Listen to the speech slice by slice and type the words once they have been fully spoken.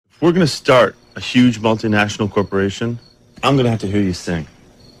we're going to start a huge multinational corporation, I'm going to have to hear you sing.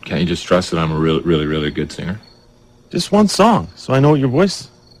 Can't you just trust that I'm a really, really, really good singer? Just one song, so I know what your voice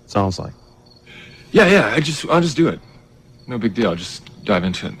sounds like. Yeah, I'll just do it. No big deal. I'll just dive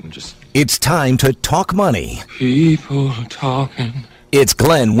into it and just... It's time to talk money. People talking. It's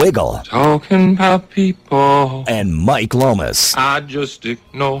Glenn Wiggle. Talking about people. And Mike Lomas. I just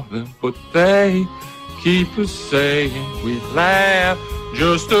ignore them, but they keep us saying we laugh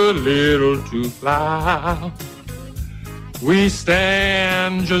just a little too loud. We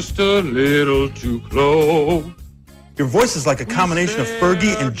stand just a little too close. Your voice is like a combination of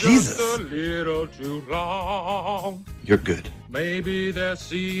Fergie and Jesus. Just a little too long. You're good. Maybe they're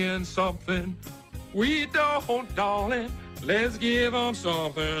seeing something we don't, darling. Let's give them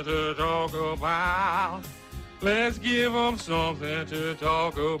something to talk about. Let's give them something to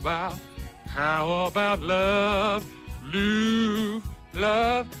talk about. How about love,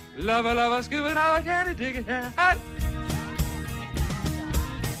 love, scooping out, candy, digging out.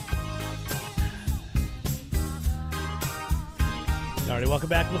 All right, welcome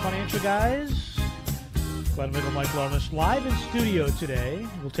back to the Financial Guys. Glenn Wiggle, Mike Lomas, live in studio today.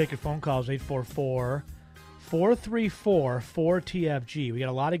 We'll take your phone calls, 844-434-4TFG. We got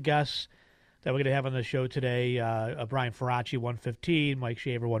a lot of guests that we're going to have on the show today. Brian Faraci, 115, Mike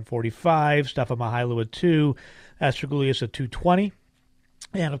Shaver, 145, Stefan Mihailu at 2, Esther Gulias at 220.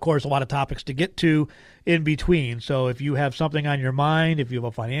 And, of course, a lot of topics to get to in between. So if you have something on your mind, if you have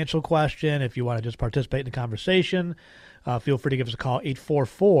a financial question, if you want to just participate in the conversation, feel free to give us a call,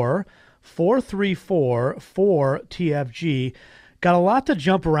 844-434-4TFG. Got a lot to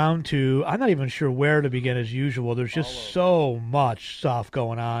jump around to. I'm not even sure where to begin as usual. There's just so much stuff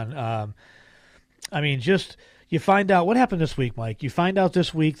going on. You find out what happened this week, Mike. You find out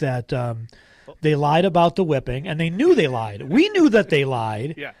this week that they lied about the whipping, and they knew they lied. We knew that they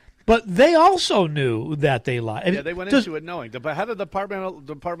lied. Yeah. But they also knew that they lied. Yeah, they went into it knowing. The head of the Department of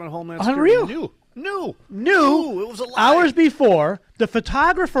Homeland Security Unreal. knew. It was a lie. Hours before, the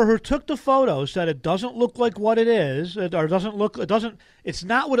photographer who took the photo said it doesn't look like what it is, it's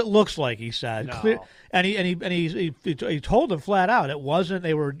not what it looks like, he said. No. And he told them flat out it wasn't.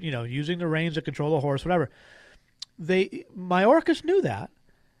 They were, using the reins to control the horse, whatever. Mayorkas knew that,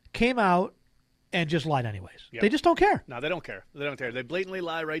 came out, and just lied anyways. Yep. They just don't care. No, they don't care. They blatantly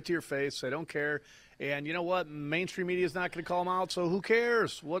lie right to your face. They don't care. And you know what? Mainstream media is not going to call them out, so who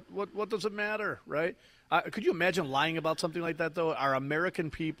cares? What does it matter, right? Could you imagine lying about something like that, though? Our American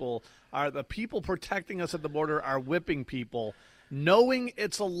people, the people protecting us at the border, are whipping people, knowing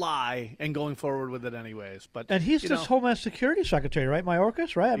it's a lie and going forward with it anyways. And he's just Homeland Security Secretary, right,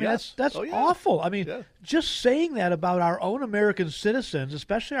 Mayorkas, right? I mean, yes. that's awful. I mean, just saying that about our own American citizens,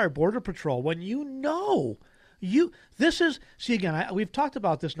 especially our Border Patrol, when we've talked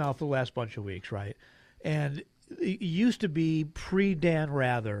about this now for the last bunch of weeks, right? And it used to be pre-Dan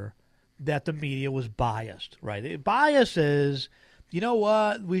Rather that the media was biased, right? Bias is, you know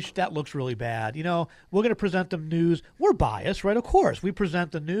what, that looks really bad. We're going to present them news. We're biased, right? Of course, we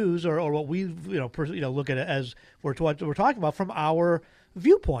present the news or what we look at it as we're talking about from our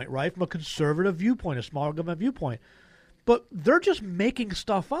viewpoint, right? From a conservative viewpoint, a small government viewpoint. But they're just making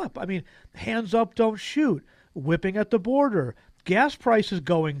stuff up. I mean, hands up, don't shoot, whipping at the border, gas prices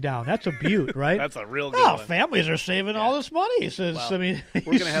going down. That's a beaut, right? That's a real good one. Families are saving all this money. Says, we're going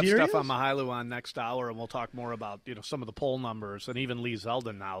to have Stefan Mihailu on next hour, and we'll talk more about some of the poll numbers, and even Lee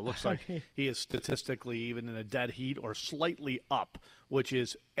Zeldin now. It looks like he is statistically even in a dead heat or slightly up, which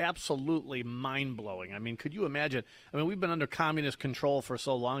is absolutely mind-blowing. I mean, could you imagine? I mean, we've been under communist control for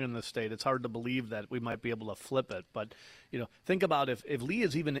so long in this state, it's hard to believe that we might be able to flip it. But, think about if Lee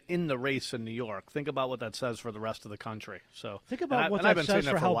is even in the race in New York, think about what that says for the rest of the country. So think about what that says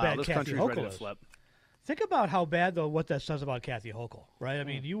for how bad Kathy Hochul is. Flip. Think about how bad, though, what that says about Kathy Hochul, right? I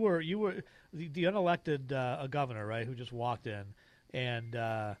mean, you were the unelected governor, right, who just walked in, and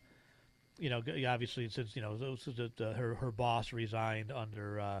obviously since her boss resigned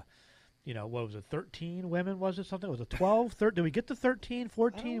under what was it, 13 women, was it something? Was it 12? Did we get to 13,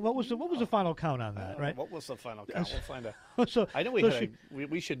 14? What was the final count on that, right? What was the final count? We'll find out. I know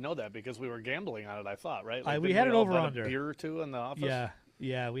we should know that because we were gambling on it, I thought, right? Like, we had an over-under. A beer or two in the office?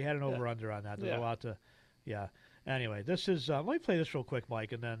 Yeah, we had an over-under on that. There's a lot to, Anyway, this is, let me play this real quick,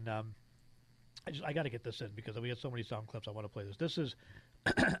 Mike, and then I got to get this in because we had so many sound clips. I want to play this. This is,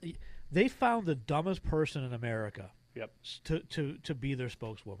 they found the dumbest person in America to be their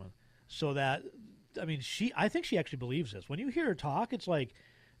spokeswoman. So that, I mean, I think she actually believes this. When you hear her talk, it's like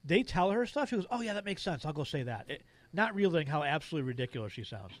they tell her stuff. She goes, "Oh yeah, that makes sense. I'll go say that." not realizing how absolutely ridiculous she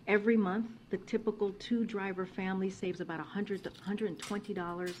sounds. Every month, the typical 2-driver family saves about $100 to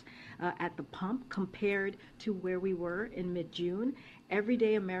 $120 at the pump compared to where we were in mid-June.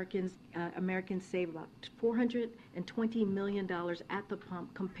 Everyday Americans save about $420 million at the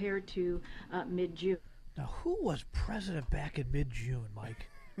pump compared to mid-June. Now, who was president back in mid-June, Mike?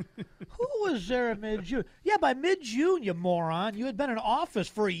 Who was there in mid-June? Yeah, by mid-June, you moron, you had been in office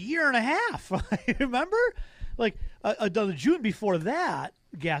for a year and a half. Remember? Like the June before that,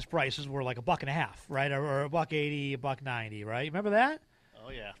 gas prices were like $1.50, right, or $1.80, $1.90, right? Remember that? Oh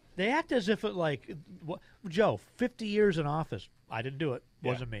yeah. They act as if it like Joe, 50 years in office. I didn't do it.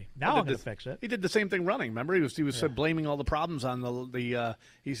 Wasn't me. Now I'm going to fix it. He did the same thing running. Remember, he was said blaming all the problems on the.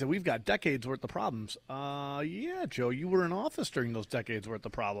 He said we've got decades worth of problems. Yeah, Joe, you were in office during those decades worth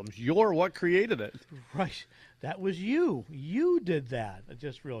of problems. You're what created it. Right. That was you. You did that. It's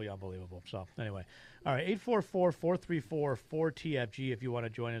just really unbelievable. So anyway, all right. 844-434-4TFG if you want to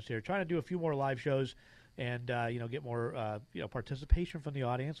join us here. Trying to do a few more live shows. And get more participation from the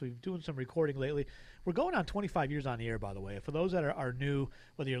audience. We've been doing some recording lately. We're going on 25 years on the air, by the way. For those that are new,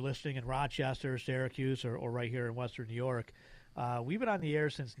 whether you're listening in Rochester, Syracuse, or right here in Western New York, we've been on the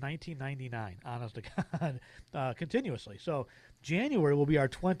air since 1999, honest to God, continuously. So January will be our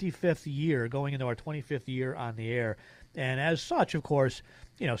 25th year, going into our 25th year on the air. And as such, of course,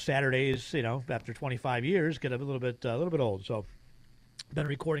 Saturdays, after 25 years, get a little bit old. So. Been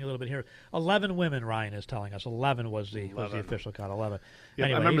recording a little bit here. 11 women, Ryan is telling us. 11 was the official count. 11. Yeah,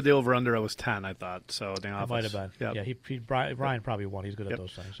 anyway, I remember the over/under. I was 10. I thought so. The office might have been. Yep. Yeah, Ryan probably won. He's good at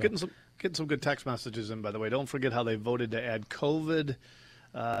those things. So. Getting some good text messages in, by the way. Don't forget how they voted to add COVID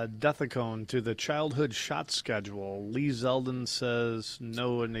Dethicone to the childhood shot schedule. Lee Zeldin says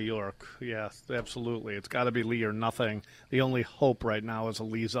no in New York. Yes, absolutely. It's got to be Lee or nothing. The only hope right now is a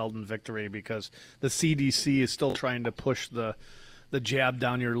Lee Zeldin victory because the CDC is still trying to push the jab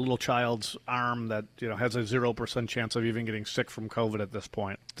down your little child's arm that has a 0% chance of even getting sick from COVID at this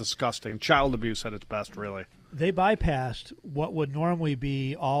point. Disgusting. Child abuse at its best, really. They bypassed what would normally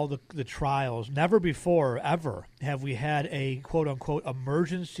be all the trials. Never before, ever, have we had a quote-unquote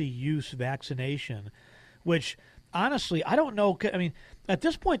emergency use vaccination, which, honestly, I don't know. I mean, at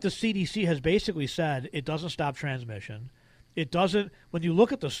this point, the CDC has basically said it doesn't stop transmission. It doesn't. When you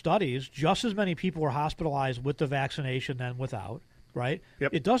look at the studies, just as many people were hospitalized with the vaccination than without. Right?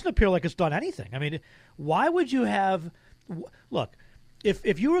 Yep. It doesn't appear like it's done anything. I mean, why would you have – look,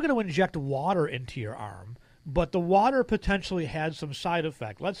 if you were going to inject water into your arm, but the water potentially had some side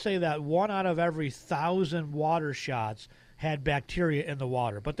effect, let's say that 1 out of every 1,000 water shots had bacteria in the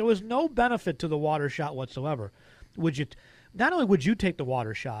water, but there was no benefit to the water shot whatsoever, would you – not only would you take the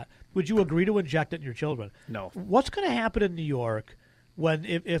water shot, would you agree to inject it in your children? No. What's going to happen in New York when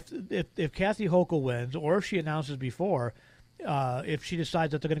if Kathy Hochul wins or if she announces before – if she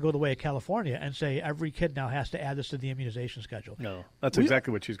decides that they're going to go the way of California and say every kid now has to add this to the immunization schedule. No, that's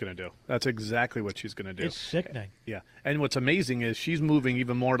exactly what she's going to do. That's exactly what she's going to do. It's sickening. Yeah, and what's amazing is she's moving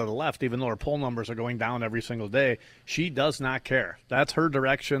even more to the left, even though her poll numbers are going down every single day. She does not care. That's her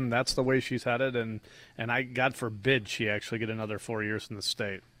direction. That's the way she's headed, and God forbid she actually get another 4 years in the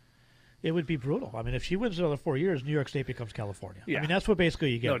state. It would be brutal. I mean, if she wins another 4 years, New York State becomes California. Yeah. I mean, that's what basically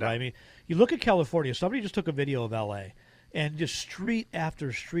you get. No doubt. Right? I mean, you look at California. Somebody just took a video of L.A., and just street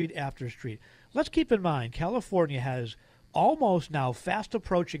after street after street. Let's keep in mind, California has almost now fast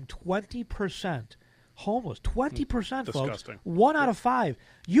approaching 20% homeless. 20%, folks. Disgusting. 1 out of 5.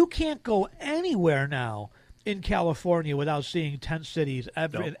 You can't go anywhere now in California without seeing tent cities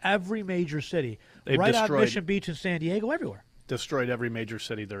in every major city. They've right out destroyed- Mission Beach and San Diego, everywhere. Destroyed every major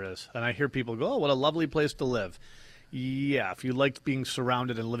city there is. And I hear people go, oh, what a lovely place to live. Yeah, if you liked being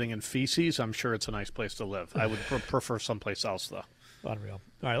surrounded and living in feces, I'm sure it's a nice place to live. I would prefer someplace else, though. Unreal.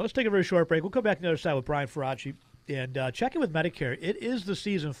 All right, let's take a very short break. We'll come back on the other side with Brian Faraci and check in with Medicare. It is the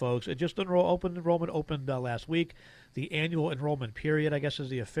season, folks. It just enrollment opened last week. The annual enrollment period, I guess, is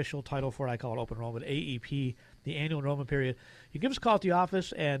the official title for it. I call it open enrollment, AEP, the annual enrollment period. You can give us a call at the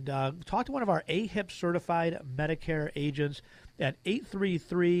office and talk to one of our AHIP-certified Medicare agents at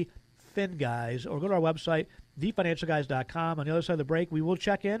 833-FIN-GUYS, or go to our website, thefinancialguys.com. On the other side of the break, we will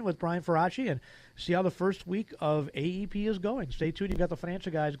check in with Brian Faraci and see how the first week of AEP is going. Stay tuned. You got the Financial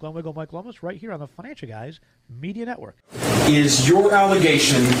Guys, Glenn Wiggle, Mike Lomas, right here on the Financial Guys Media Network. Is your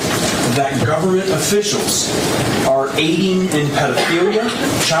allegation that government officials are aiding in pedophilia,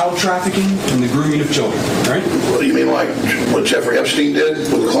 child trafficking, and the grooming of children, right? What do you mean, like what Jeffrey Epstein did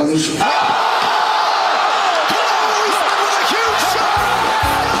with the Clintons?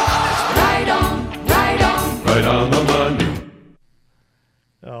 Right on the money.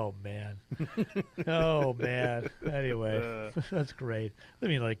 Oh, man. Oh man. Anyway, that's great. I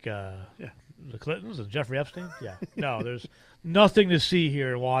mean, like the Clintons and Jeffrey Epstein. Yeah. No, there's nothing to see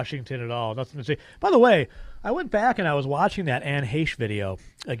here in Washington at all. Nothing to see. By the way, I went back and I was watching that Anne Heche video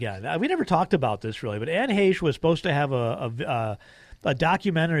again. We never talked about this really, but Anne Heche was supposed to have a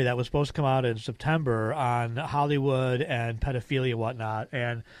documentary that was supposed to come out in September on Hollywood and pedophilia and whatnot.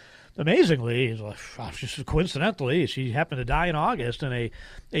 And amazingly, just coincidentally, she happened to die in August in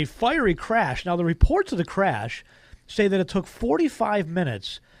a fiery crash. Now, the reports of the crash say that it took 45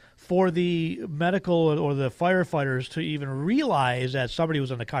 minutes for the medical or the firefighters to even realize that somebody was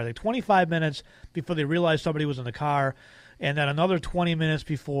in the car. Like 25 minutes before they realized somebody was in the car, and then another 20 minutes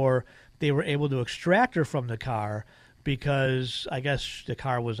before they were able to extract her from the car, because I guess the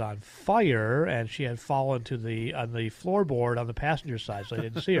car was on fire and she had fallen on the floorboard on the passenger side, so they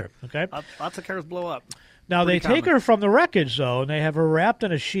didn't see her. Okay, lots of cars blow up. Now Pretty they take her from the wreckage though, and they have her wrapped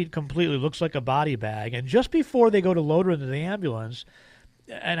in a sheet completely, looks like a body bag. And just before they go to load her into the ambulance,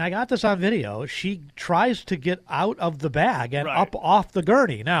 and I got this on video, she tries to get out of the bag and up off the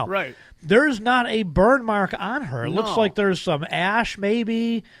gurney. Now, there's not a burn mark on her. It looks like there's some ash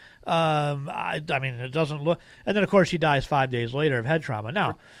maybe. I mean, it doesn't look. And then, of course, she dies 5 days later of head trauma.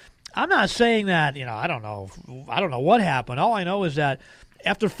 Now, I'm not saying that, I don't know what happened. All I know is that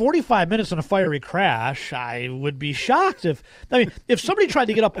after 45 minutes in a fiery crash, I would be shocked if somebody tried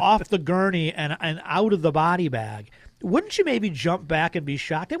to get up off the gurney and out of the body bag. Wouldn't you maybe jump back and be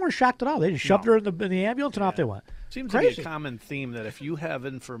shocked? They weren't shocked at all. They just shoved her in the ambulance and off they went. Seems to be a common theme that if you have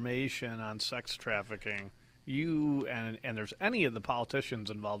information on sex trafficking, you and there's any of the politicians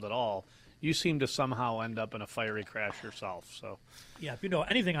involved at all, you seem to somehow end up in a fiery crash yourself. So, yeah, if you know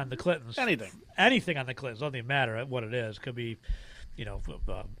anything on the Clintons, anything on the Clintons, doesn't even matter what it is. Could be,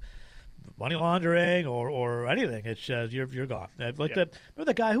 money laundering or anything. It's you're gone. Like that. Remember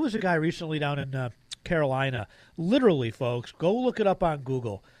the guy? Who was the guy recently down in Carolina? Literally, folks, go look it up on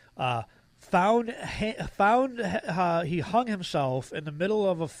Google. Found he hung himself in the middle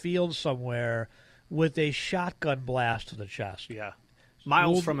of a field somewhere with a shotgun blast to the chest. Yeah.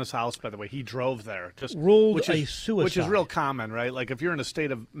 Miles from his house, by the way. He drove there. Ruled a suicide. Which is real common, right? Like if you're in a state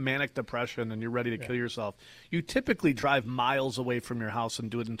of manic depression and you're ready to kill yourself, you typically drive miles away from your house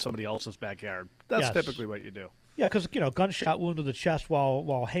and do it in somebody else's backyard. That's typically what you do. Yeah, because, gunshot wound to the chest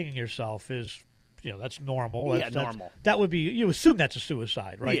while hanging yourself is, that's normal. That's normal. That would be, you assume that's a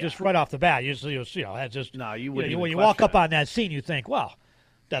suicide, right? Yeah. just right off the bat. That's just, no, you wouldn't. When you walk up on that scene, you think, well,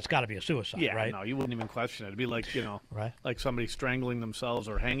 that's got to be a suicide, right? No, you wouldn't even question it. It'd be like, like somebody strangling themselves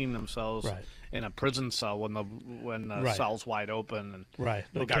or hanging themselves in a prison cell when the cell's wide open and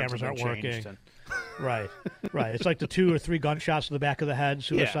the cameras aren't working. Right. It's like the 2 or 3 gunshots to the back of the head,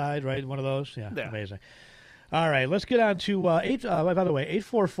 suicide, right? One of those. Yeah, amazing. All right, let's get on to by the way,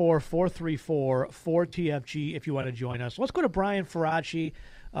 844-434-4TFG if you want to join us. Let's go to Brian Faraci,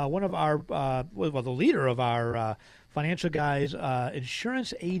 one of our the leader of our Financial Guys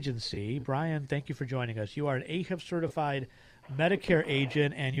insurance agency. Brian, thank you for joining us. You are an AHIP certified Medicare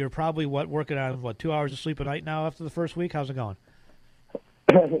agent, and you're probably working on 2 hours of sleep a night now after the first week. How's it going?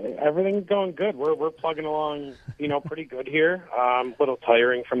 Everything's going good. We're plugging along, pretty good here. A little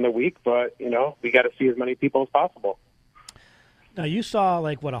tiring from the week, but we got to see as many people as possible. Now you saw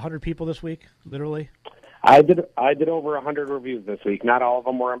 100 people this week, literally. I did over 100 reviews this week. Not all of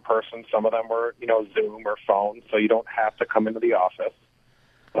them were in person. Some of them were, Zoom or phone, so you don't have to come into the office.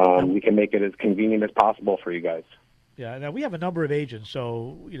 We can make it as convenient as possible for you guys. Yeah, now we have a number of agents,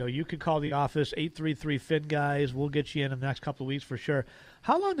 so you could call the office 833-FIN-GUYS. We'll get you in the next couple of weeks for sure.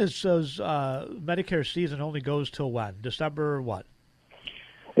 How long does Medicare season only goes till when? December what?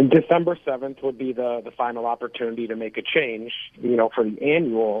 And December 7th would be the final opportunity to make a change, for the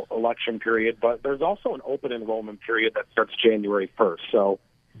annual election period. But there's also an open enrollment period that starts January 1st. So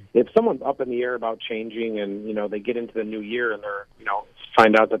if someone's up in the air about changing and, they get into the new year and they're,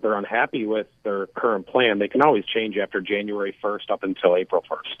 find out that they're unhappy with their current plan, they can always change after January 1st up until April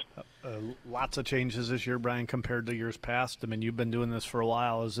 1st. Lots of changes this year, Brian, compared to years past. I mean, you've been doing this for a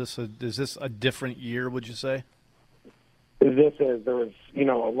while. Is this a different year, would you say? There was,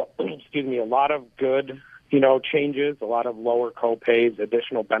 a lot of good, changes, a lot of lower co-pays,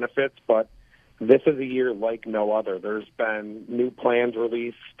 additional benefits, but this is a year like no other. There's been new plans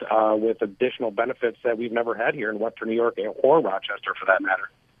released with additional benefits that we've never had here in Western New York or Rochester, for that matter.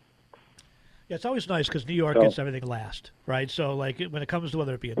 Yeah, it's always nice because New York gets everything last, right? So, when it comes to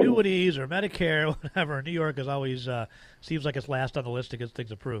whether it be annuities or Medicare or whatever, New York is always seems like it's last on the list to get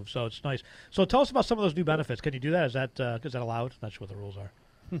things approved. So it's nice. So tell us about some of those new benefits. Can you do that? Is that allowed? I'm not sure what the rules are.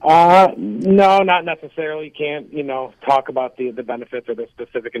 No, not necessarily. Can't, talk about the benefits of the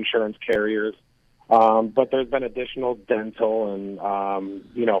specific insurance carriers. But there's been additional dental and,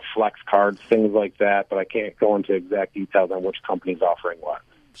 flex cards, things like that, but I can't go into exact details on which company's offering what.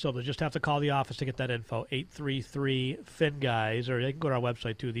 So they just have to call the office to get that info, 833-FIN-GUYS, or they can go to our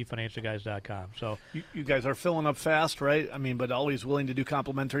website, too, thefinancialguys.com. So you guys are filling up fast, right? I mean, but always willing to do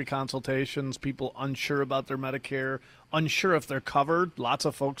complimentary consultations, people unsure about their Medicare, unsure if they're covered. Lots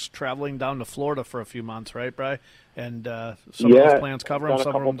of folks traveling down to Florida for a few months, right, Bri? And some of those plans cover them,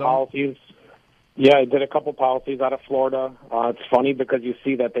 some of them don't. Policies. Yeah, I did a couple policies out of Florida. It's funny because you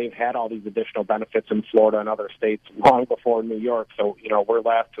see that they've had all these additional benefits in Florida and other states long before New York. So, we're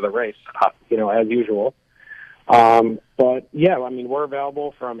last to the race, as usual. But, yeah, I mean, we're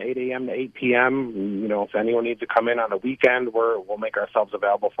available from 8 a.m. to 8 p.m. If anyone needs to come in on the weekend, we'll make ourselves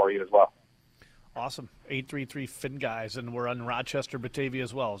available for you as well. Awesome. 833-FIN-GUYS, and we're on Rochester, Batavia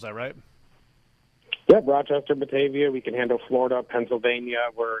as well. Is that right? Yep, Rochester, Batavia. We can handle Florida, Pennsylvania.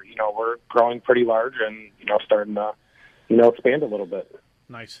 We're growing pretty large and, starting to, expand a little bit.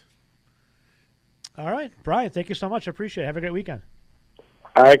 Nice. All right, Brian, thank you so much. I appreciate it. Have a great weekend.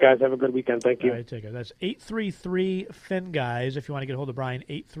 All right, guys. Have a good weekend. Thank you. All right, take care. That's 833-FIN-GUYS. If you want to get a hold of Brian,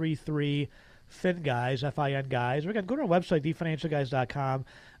 833-FIN-GUYS, F-I-N guys. Again, go to our website, thefinancialguys.com.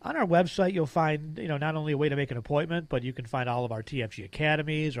 On our website, you'll find, not only a way to make an appointment, but you can find all of our TFG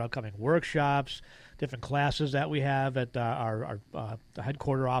academies, our upcoming workshops, different classes that we have at our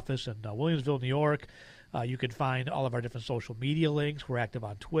headquarter office in Williamsville, New York. You can find all of our different social media links. We're active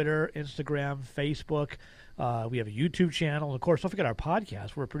on Twitter, Instagram, Facebook. We have a YouTube channel. And, of course, don't forget our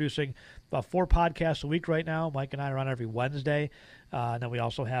podcast. We're producing about 4 podcasts a week right now. Mike and I are on every Wednesday. And then we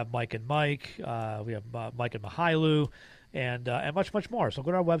also have Mike and Mike. We have Mike and Mahailu. And much, much more. So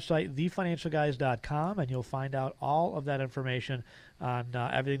go to our website, thefinancialguys.com, and you'll find out all of that information on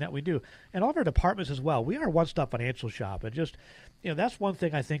everything that we do. And all of our departments as well. We are a one-stop financial shop. And just, that's one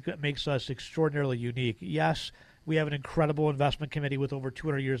thing I think that makes us extraordinarily unique. Yes, we have an incredible investment committee with over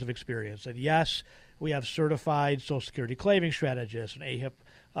 200 years of experience. And yes, we have certified Social Security claiming strategists and AHIP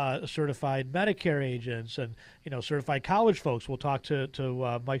certified Medicare agents and, certified college folks. We'll talk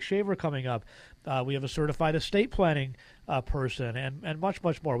to Mike Shaver coming up. We have a certified estate planning person and much,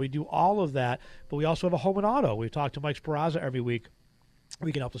 much more. We do all of that, but we also have a home and auto. We talk to Mike Speraza every week.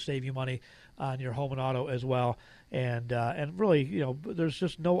 We can help to save you money on your home and auto as well. And really, there's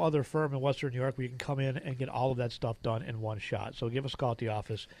just no other firm in Western New York where you can come in and get all of that stuff done in one shot. So give us a call at the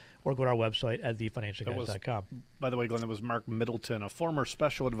office or go to our website at thefinancialguys.com. By the way, Glenn, that was Mark Middleton, a former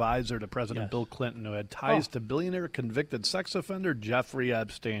special advisor to President Bill Clinton who had ties to billionaire convicted sex offender Jeffrey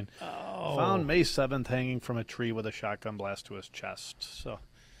Epstein. Found May 7th hanging from a tree with a shotgun blast to his chest. So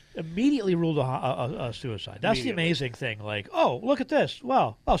immediately ruled a suicide. That's the amazing thing. Like, look at this.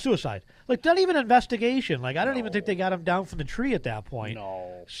 Well, suicide. Like, not even an investigation. Like, I don't even think they got him down from the tree at that point.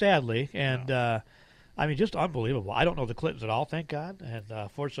 No. Sadly. And, just unbelievable. I don't know the Clintons at all, thank God. And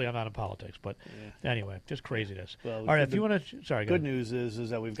fortunately, I'm not in politics. But anyway, just craziness. Well, all right, if you want to – sorry, good news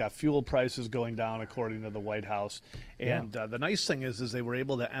is that we've got fuel prices going down according to the White House. And the nice thing is they were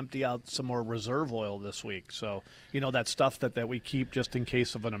able to empty out some more reserve oil this week. So, that stuff that we keep just in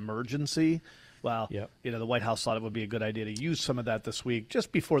case of an emergency – well, the White House thought it would be a good idea to use some of that this week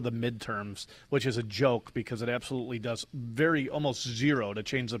just before the midterms, which is a joke because it absolutely does almost zero to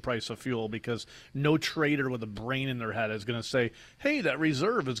change the price of fuel because no trader with a brain in their head is going to say, hey, that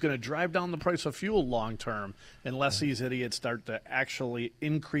reserve is going to drive down the price of fuel long term. Unless these idiots start to actually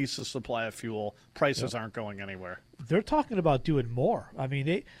increase the supply of fuel, prices aren't going anywhere. They're talking about doing more. I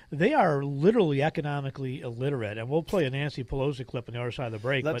mean, they are literally economically illiterate. And we'll play a Nancy Pelosi clip on the other side of the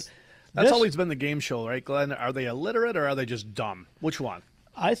break. That's always been the game show, right, Glenn? Are they illiterate or are they just dumb? Which one?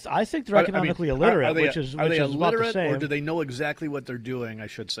 I think they're economically illiterate, which is are they about illiterate, the same. or do they know exactly what they're doing, I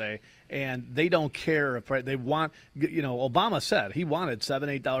should say, and they don't care if they want, Obama said he wanted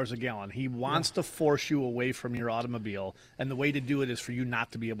 $7, $8 a gallon. He wants to force you away from your automobile, and the way to do it is for you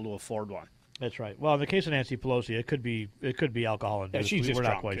not to be able to afford one. That's right. Well, in the case of Nancy Pelosi, it could be alcohol induced. We're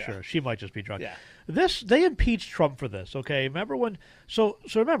not quite sure. She might just be drunk. Yeah. They impeached Trump for this. Okay, remember when? So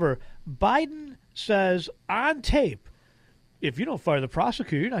remember, Biden says on tape, if you don't fire the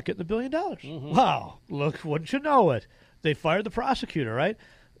prosecutor, you're not getting the $1 billion. Mm-hmm. Wow, look, wouldn't you know it? They fired the prosecutor, right?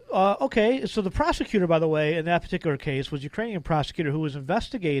 Okay, so the prosecutor, by the way, in that particular case was a Ukrainian prosecutor who was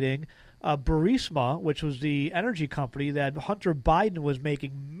investigating Burisma, which was the energy company that Hunter Biden was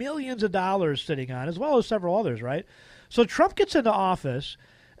making millions of dollars sitting on, as well as several others, right? So Trump gets into office,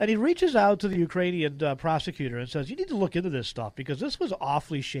 and he reaches out to the Ukrainian prosecutor and says, you need to look into this stuff because this was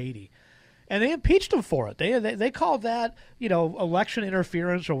awfully shady. and they impeached him for it. They called that, election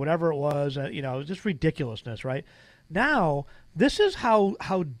interference or whatever it was. Just ridiculousness, right? Now, this is how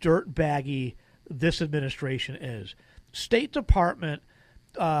dirtbaggy this administration is. State Department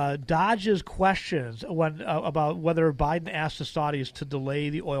dodges questions about whether Biden asked the Saudis to delay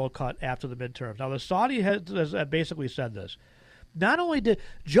the oil cut after the midterms. Now, the Saudi has basically said this. Not only did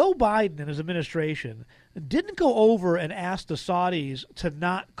Joe Biden and his administration didn't go over and ask the Saudis to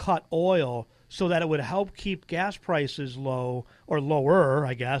not cut oil so that it would help keep gas prices low or lower,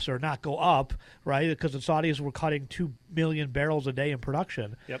 I guess, or not go up, right? Because the Saudis were cutting 2 million barrels a day in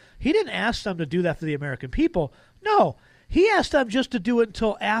production. Yep. He didn't ask them to do that for the American people. No, he asked them just to do it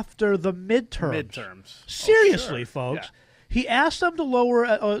until after the midterms. Seriously, folks. Yeah. He asked them to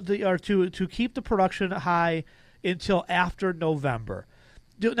lower to keep the production high until after November.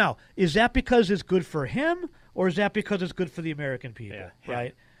 Now, is that because it's good for him, or is that because it's good for the American people? Yeah.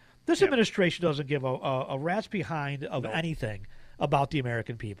 Right? This administration doesn't give a rat's behind of anything about the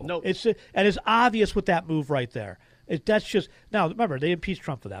American people. Nope. And it's obvious with that move right there. That's just now. Remember, they impeached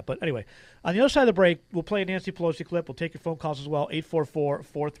Trump for that. But anyway, on the other side of the break, we'll play a Nancy Pelosi clip. We'll take your phone calls as well.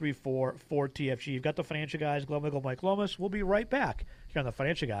 844-434-4TFG. You've got the Financial Guys, Glenn Wiggle, Mike Lomas. We'll be right back here on the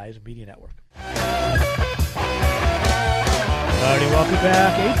Financial Guys Media Network. Alrighty, welcome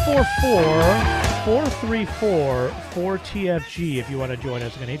back. 844-434-4TFG if you want to join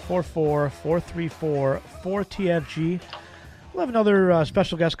us. Again, 844-434-4TFG. We'll have another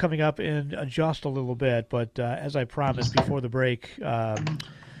special guest coming up in just a little bit, but as I promised before the break, I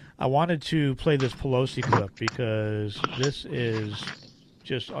wanted to play this Pelosi clip because this is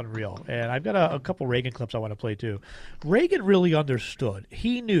just unreal. And I've got a couple Reagan clips I want to play too. Reagan really understood.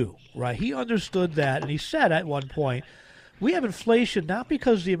 He knew, right? He understood that, and he said at one point, we have inflation not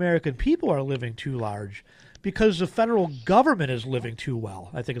because the American people are living too large, because the federal government is living too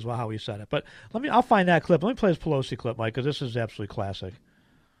well, I think is how he said it. But I'll find that clip. Let me play this Pelosi clip, Mike, because this is absolutely classic.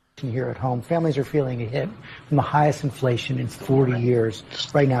 Here at home, families are feeling a hit from the highest inflation in 40 years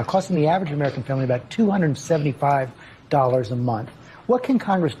right now, costing the average American family about $275 a month. What can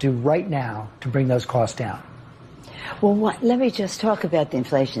Congress do right now to bring those costs down? Well, let me just talk about the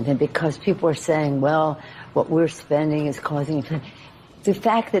inflation thing, because people are saying, well, what we're spending is causing inflation. The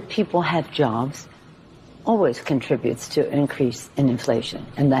fact that people have jobs always contributes to an increase in inflation,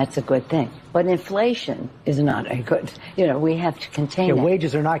 and that's a good thing. But inflation is not a good, we have to contain it.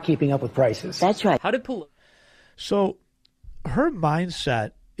 Wages are not keeping up with prices. That's right. So her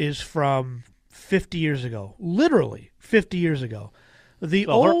mindset is from 50 years ago, literally 50 years ago. Her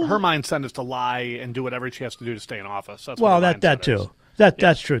mindset is to lie and do whatever she has to do to stay in office. That's that too.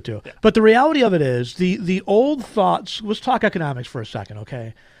 That's true too. Yeah. But the reality of it is the old thoughts. Let's talk economics for a second,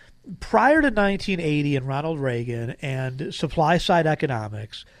 okay? Prior to 1980 and Ronald Reagan and supply side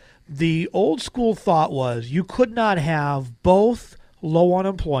economics, the old school thought was you could not have both low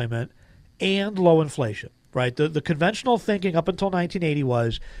unemployment and low inflation, right? The conventional thinking up until 1980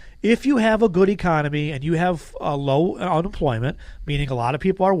 was if you have a good economy and you have low unemployment, meaning a lot of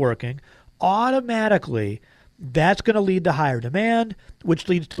people are working, automatically that's going to lead to higher demand, which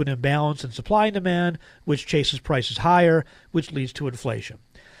leads to an imbalance in supply and demand, which chases prices higher, which leads to inflation.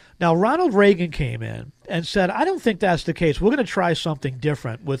 Now, Ronald Reagan came in and said, I don't think that's the case. We're going to try something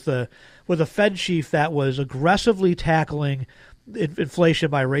different with a Fed chief that was aggressively tackling inflation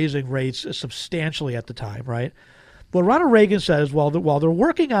by raising rates substantially at the time, right? What Ronald Reagan says, while they're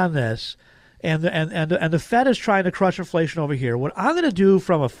working on this and the Fed is trying to crush inflation over here, what I'm going to do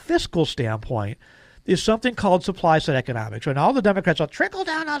from a fiscal standpoint is something called supply-side economics. And all the Democrats are,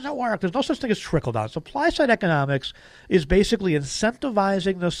 trickle-down doesn't work. There's no such thing as trickle-down. Supply-side economics is basically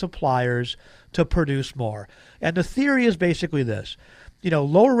incentivizing the suppliers to produce more. And the theory is basically this.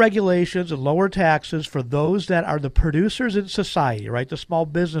 Lower regulations and lower taxes for those that are the producers in society, right? The small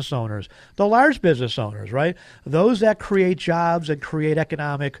business owners, the large business owners, right? Those that create jobs and create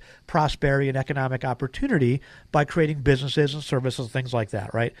economic prosperity and economic opportunity by creating businesses and services, things like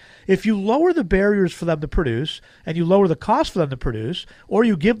that, right? If you lower the barriers for them to produce and you lower the cost for them to produce, or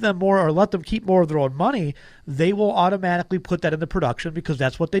you give them more or let them keep more of their own money, they will automatically put that into production because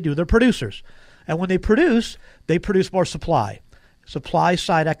that's what they do. They're producers. And when they produce more supply.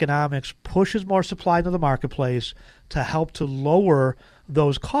 Supply-side economics pushes more supply into the marketplace to help to lower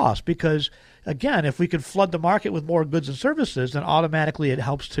those costs because, again, if we can flood the market with more goods and services, then automatically it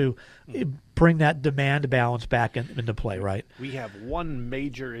helps to bring that demand balance back into play, right? We have one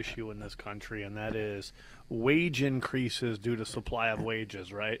major issue in this country, and that is wage increases due to supply of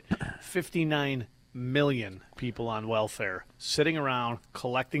wages, right? 59 million people on welfare sitting around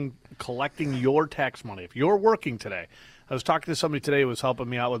collecting your tax money. If you're working today, I was talking to somebody today who was helping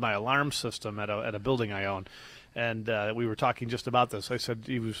me out with my alarm system at a building I own. And we were talking just about this. I said,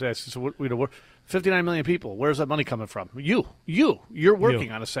 so 59 million people. Where's that money coming from? You're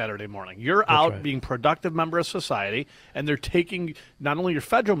working on a Saturday morning. You're out being productive member of society, and they're taking not only your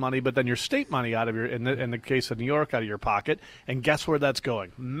federal money, but then your state money out of your, in the case of New York, out of your pocket. And guess where that's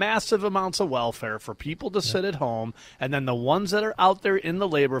going? Massive amounts of welfare for people to sit at home, and then the ones that are out there in the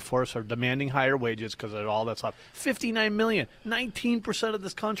labor force are demanding higher wages because of all that stuff. 59 million, 19% of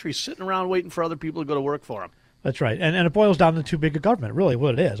this country sitting around waiting for other people to go to work for them. That's right. And it boils down to too big a government, really,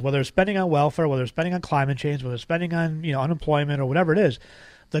 what it is. Whether it's spending on welfare, whether it's spending on climate change, whether it's spending on unemployment or whatever it is,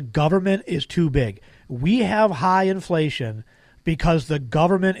 the government is too big. We have high inflation because the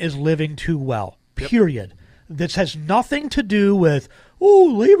government is living too well, period. This has nothing to do with,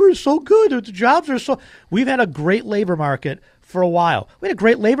 labor is so good, the jobs are so... We've had a great labor market for a while. We had a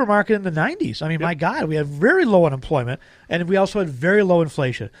great labor market in the 90s. I mean, my God, we had very low unemployment, and we also had very low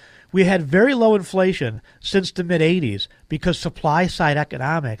inflation. We had very low inflation since the mid-'80s because supply-side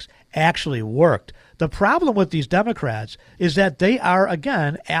economics actually worked. The problem with these Democrats is that they are,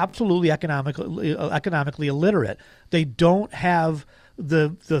 again, absolutely economically illiterate. They don't have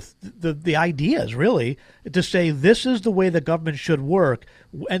the ideas, really, to say this is the way the government should work.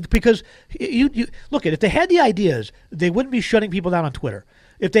 And because, you look, if they had the ideas, they wouldn't be shutting people down on Twitter.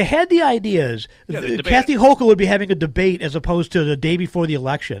 If they had the ideas, Kathy Hochul would be having a debate as opposed to the day before the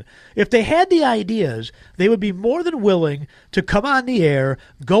election. If they had the ideas, they would be more than willing to come on the air,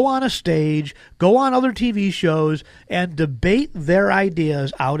 go on a stage, go on other TV shows, and debate their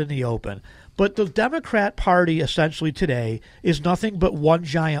ideas out in the open. But the Democrat Party essentially today is nothing but one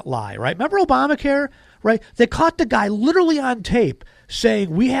giant lie, right? Remember Obamacare, right? They caught the guy literally on tape saying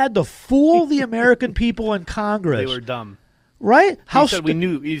we had to fool the American people in Congress. They were dumb. Right? He said we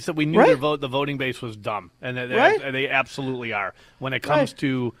knew right? the voting base was dumb, and they absolutely are. When it comes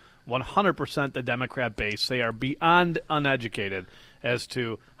to 100% the Democrat base, they are beyond uneducated as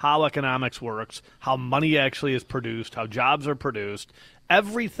to how economics works, how money actually is produced, how jobs are produced.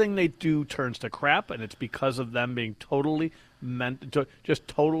 Everything they do turns to crap, and it's because of them being totally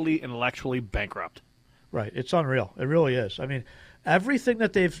intellectually bankrupt. Right. It's unreal. It really is. I mean, everything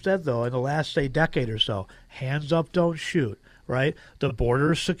that they've said, though, in the last, say, decade or so, hands up, don't shoot. Right? The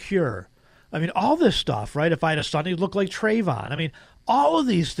border is secure. I mean, all this stuff, right? If I had a son, he'd look like Trayvon. I mean, all of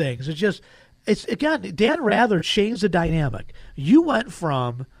these things. It's again, Dan Rather changed the dynamic. You went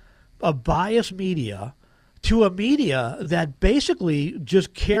from a biased media to a media that basically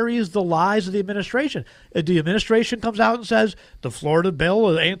just carries the lies of the administration. The administration comes out and says the Florida bill,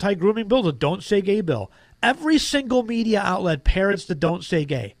 the anti-grooming bill, the don't say gay bill. Every single media outlet parrots the don't say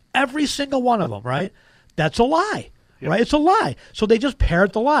gay. Every single one of them, right? That's a lie. Yep. Right? It's a lie. So they just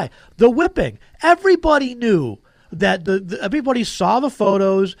parrot the lie. The whipping. Everybody knew that everybody saw the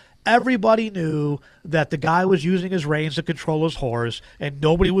photos. Everybody knew that the guy was using his reins to control his horse, and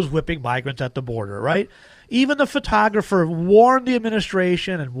nobody was whipping migrants at the border, right? Even the photographer warned the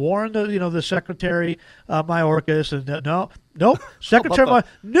administration and warned the Secretary Mayorkas, and nope. Secretary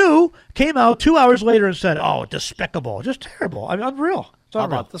knew, came out 2 hours later and said, "Oh, despicable, just terrible. I mean, unreal." It's unreal.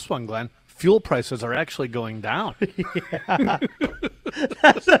 How about this one, Glenn? Fuel prices are actually going down. Yeah.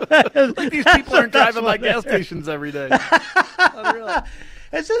 Like these people aren't driving by gas stations every day. Unreal.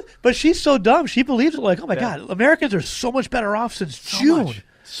 But she's so dumb. She believes it. Like, oh my God, Americans are so much better off since June.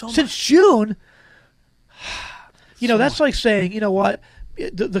 Since June. That's like saying, you know what?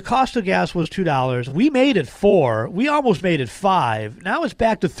 The cost of gas was $2. We made it $4. We almost made it $5. Now it's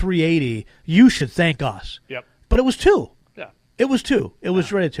back to $3.80. You should thank us. Yep. But it was $2. Yeah. It was $2. It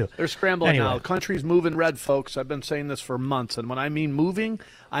was ready to. They're scrambling now. Country's moving red, folks. I've been saying this for months. And when I mean moving,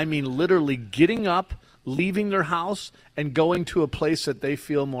 I mean literally getting up, leaving their house, and going to a place that they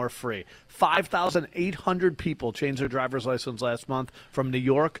feel more free. 5,800 people changed their driver's license last month from New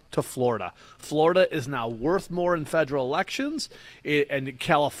York to Florida. Florida is now worth more in federal elections. And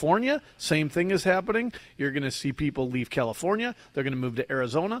California, same thing is happening. You're going to see people leave California. They're going to move to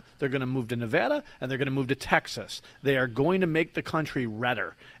Arizona. They're going to move to Nevada. And they're going to move to Texas. They are going to make the country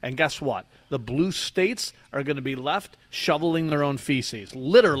redder. And guess what? The blue states are going to be left shoveling their own feces,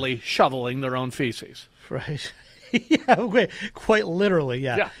 literally shoveling their own feces. Right. Yeah, quite literally,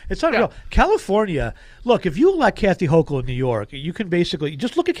 yeah. It's unreal. Yeah. California, look, if you elect Kathy Hochul in New York, you can basically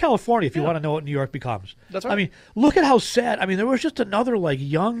just look at California if you want to know what New York becomes. That's right. I mean, look at how sad. I mean, there was just another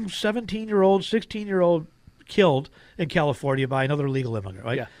young 17-year-old, 16-year-old killed in California by another illegal immigrant,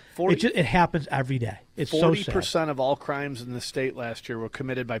 right? Yeah. It happens every day. It's 40% of all crimes in the state last year were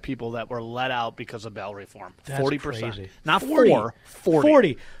committed by people that were let out because of bail reform. That's 40%. Crazy. Not 40.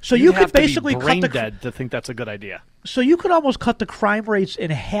 40. So you could have basically to be brain cut dead to think that's a good idea. So you could almost cut the crime rates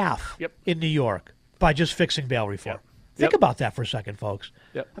in half Yep. in New York by just fixing bail reform. Yep. Think Yep. about that for a second, folks.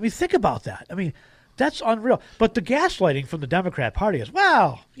 Yep. I mean, think about that. I mean, that's unreal. But the gaslighting from the Democrat Party is,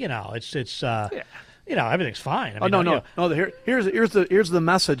 well, everything's fine. I mean, No. Here's the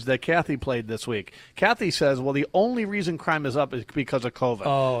message that Kathy played this week. Kathy says, well, the only reason crime is up is because of COVID.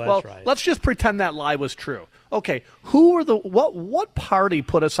 Oh, that's right. Let's just pretend that lie was true. Okay, what party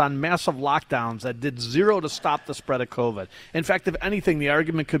put us on massive lockdowns that did zero to stop the spread of COVID? In fact, if anything, the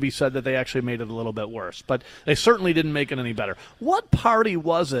argument could be said that they actually made it a little bit worse, but they certainly didn't make it any better. What party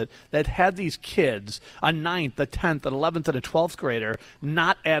was it that had these kids, a 9th, a 10th, an 11th, and a 12th grader,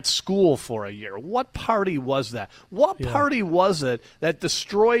 not at school for a year? What party was that? What party was it that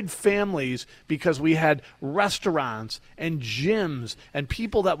destroyed families because we had restaurants and gyms and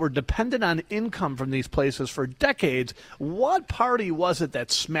people that were dependent on income from these places for decades? What party was it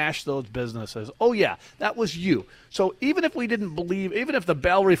that smashed those businesses? Oh, yeah, that was you. So even if we didn't believe, even if the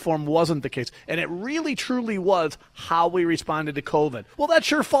bail reform wasn't the case, and it really truly was how we responded to COVID, well, that's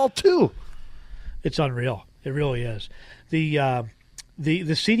your fault too. It's unreal. It really is. The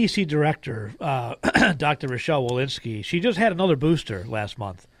CDC director, Dr. Rochelle Walensky, she just had another booster last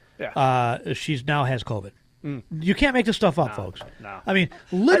month. Yeah. She's now has COVID. You can't make this stuff up, folks. No. I mean,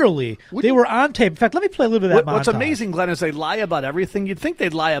 literally, they were on tape. In fact, let me play a little bit of that What's montage. amazing, Glenn, is they lie about everything. You'd think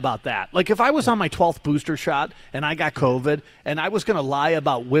they'd lie about that. Like if I was on my 12th booster shot and I got COVID and I was going to lie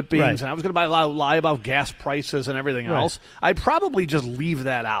about whippings and I was going to lie about gas prices and everything else, I'd probably just leave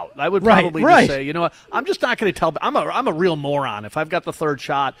that out. I would probably just say, you know what, I'm just not going to tell. I'm a real moron if I've got the 3rd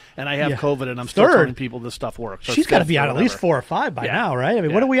shot and I have COVID and I'm still telling people this stuff works. She's got to be on at least 4 or 5 by now, right? I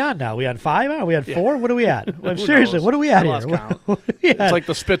mean, what are we on now? Are we on 5? Are we on 4? What are we at? Seriously, what are we at here? It's like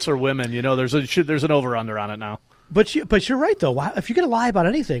the Spitzer women, there's an over-under on it now. But you're right though. Why, if you're going to lie about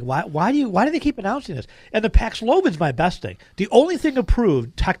anything, why do they keep announcing this? And the Paxlovid's my best thing. The only thing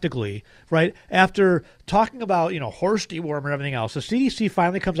approved technically, right after talking about horse dewormer and everything else, the CDC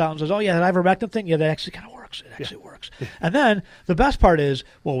finally comes out and says, "Oh yeah, that ivermectin thing, that actually kind of works. It actually works." And then the best part is,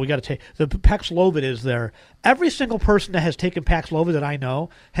 well, we got to take the Paxlovid is there. Every single person that has taken Paxlovid that I know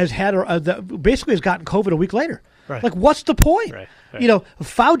has had basically has gotten COVID a week later. Right. Like, what's the point? Right.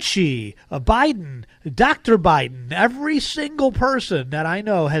 Fauci, Biden, Dr. Biden, every single person that I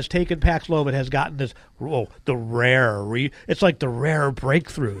know has taken Paxlovid has gotten this, the rare, it's like the rare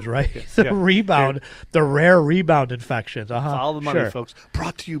breakthroughs, right? The rare rebound infections. Follow the money, folks.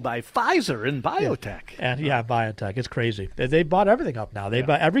 Brought to you by Pfizer and BioNTech. And BioNTech. It's crazy. They bought everything up now. They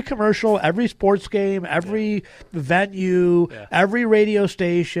bought every commercial, every sports game, every venue, every radio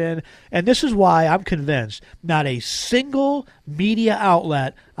station. And this is why I'm convinced not a single media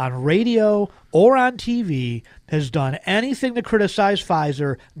outlet on radio or on TV has done anything to criticize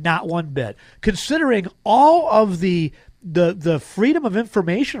Pfizer, not one bit. Considering all of the freedom of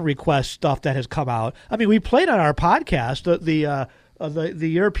information request stuff that has come out. I mean, we played on our podcast the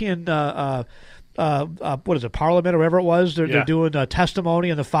European what is it, Parliament or whatever it was? They're doing a testimony,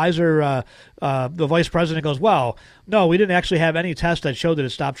 and the Pfizer the vice president goes, "Well, no, we didn't actually have any tests that showed that it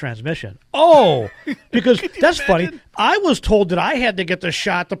stopped transmission." Oh, because that's funny. I was told that I had to get the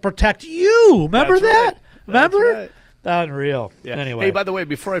shot to protect you. Remember that? Remember? Right. Unreal. Yeah. Anyway. Hey, by the way,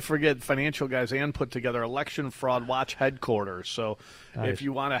 before I forget, Financial Guys Ann put together Election Fraud Watch headquarters. So if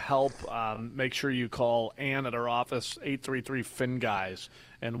you want to help, make sure you call Ann at our office, 833-FIN-GUYS,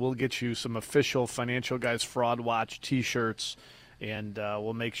 and we'll get you some official Financial Guys Fraud Watch T-shirts. And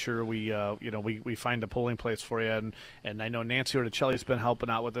we'll make sure we find a polling place for you. And I know Nancy Orticelli's been helping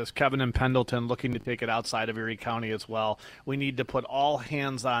out with this. Kevin and Pendleton looking to take it outside of Erie County as well. We need to put all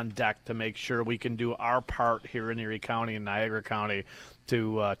hands on deck to make sure we can do our part here in Erie County and Niagara County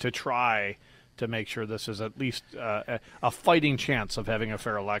to try to make sure this is at least a fighting chance of having a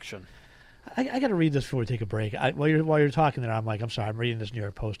fair election. I got to read this before we take a break. While you're talking there, I'm sorry, I'm reading this New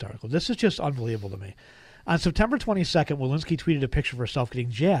York Post article. This is just unbelievable to me. On September 22nd, Walensky tweeted a picture of herself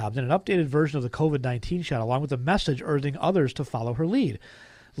getting jabbed and an updated version of the COVID-19 shot, along with a message urging others to follow her lead.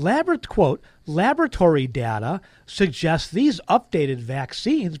 Quote, laboratory data suggests these updated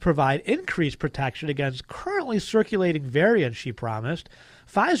vaccines provide increased protection against currently circulating variants, she promised.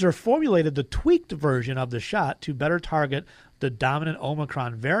 Pfizer formulated the tweaked version of the shot to better target the dominant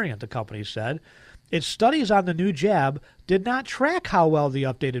Omicron variant, the company said. Its studies on the new jab did not track how well the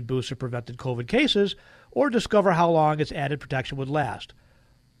updated booster prevented COVID cases or discover how long its added protection would last.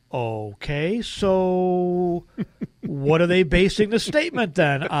 Okay, so what are they basing the statement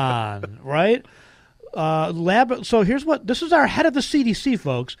then on, right? So this is our head of the CDC,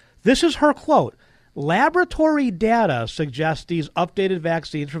 folks. This is her quote. Laboratory data suggests these updated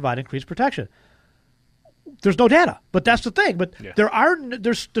vaccines provide increased protection. there's no data. But that's the thing. But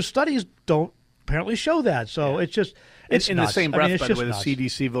there's the studies don't apparently show that. So it's just it's in nuts. the same breath. I mean, by the way, nuts. the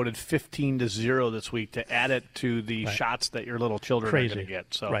CDC voted 15-0 this week to add it to the shots that your little children are going to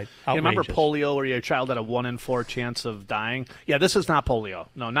get. So right. You remember polio, where your child had a 1 in 4 chance of dying? Yeah, this is not polio.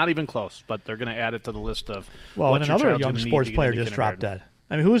 No, not even close. But they're going to add it to the list of. Well, and another young sports player just dropped dead.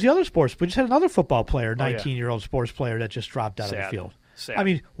 I mean, who was the other sports? We just had another football player, 19-year-old sports player that just dropped out of the field. Sad. I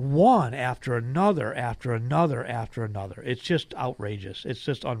mean, one after another, after another, after another. It's just outrageous. It's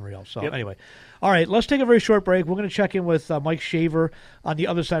just unreal. So anyway, all right, let's take a very short break. We're going to check in with Mike Shaver on the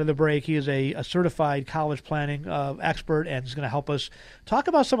other side of the break. He is a certified college planning expert and is going to help us talk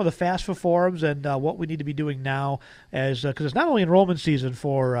about some of the FAFSA forms and what we need to be doing now, as because it's not only enrollment season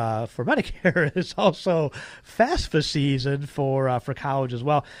for Medicare, it's also FAFSA season for college as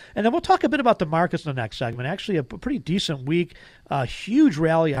well. And then we'll talk a bit about the markets in the next segment. Actually, a pretty decent week. Huge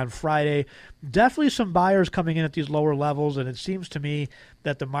rally on Friday. Definitely some buyers coming in at these lower levels, and it seems to me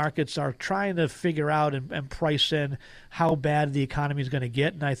that the markets are trying to figure out and price in how bad the economy is going to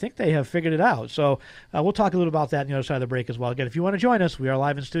get, and I think they have figured it out. So we'll talk a little about that on the other side of the break as well. Again, if you want to join us, we are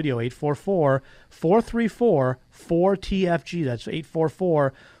live in studio, 844-434-4TFG. That's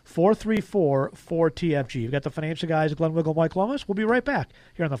 844-434-4TFG. You've got the Financial Guys, Glenn Wiggle, Mike Lomas. We'll be right back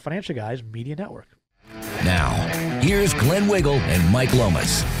here on the Financial Guys Media Network. Now, here's Glenn Wiggle and Mike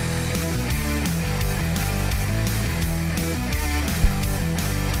Lomas.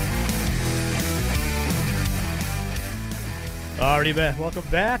 Alrighty, back. Welcome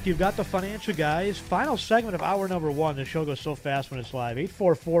back. You've got the Financial Guys. Final segment of hour number 1. The show goes so fast when it's live.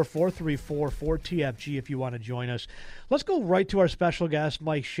 844-434-4TFG if you want to join us. Let's go right to our special guest,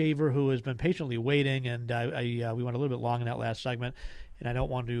 Mike Shaver, who has been patiently waiting, and we went a little bit long in that last segment, and I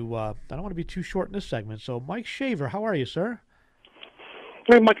don't want to be too short in this segment. So, Mike Shaver, how are you, sir?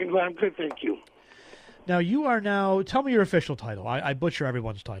 Hey, Mike and Glenn, I'm good, thank you. Now you are tell me your official title. I butcher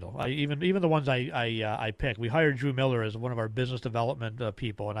everyone's title. Even the ones I pick. We hired Drew Miller as one of our business development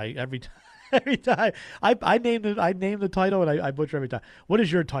people, and every time I name the title, and I butcher every time. What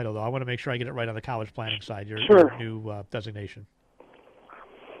is your title though? I want to make sure I get it right on the college planning side. Your new designation.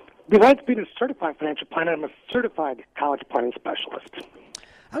 Besides being a certified financial planner, I'm a certified college planning specialist.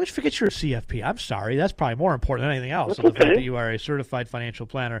 I always forget you're a CFP. I'm sorry. That's probably more important than anything else. That's The fact that you are a certified financial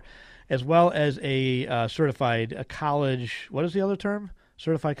planner, as well as a certified college. What is the other term?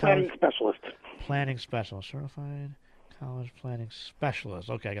 Certified college planning specialist. Planning specialist. Certified college planning specialist.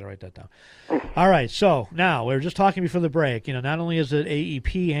 Okay, I got to write that down. All right. So now we were just talking before the break. Not only is it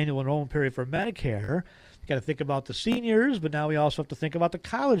AEP, annual enrollment period for Medicare. You got to think about the seniors, but now we also have to think about the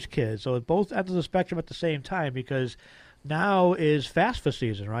college kids. So at both ends of the spectrum at the same time, because now is FAFSA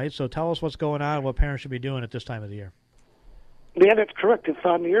season, right? So tell us what's going on, what parents should be doing at this time of the year. Yeah, that's correct. If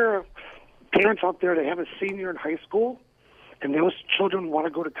there are parents out there that have a senior in high school and those children want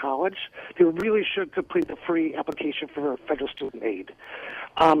to go to college, they really should complete the free application for federal student aid.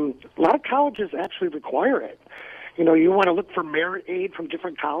 A lot of colleges actually require it. You want to look for merit aid from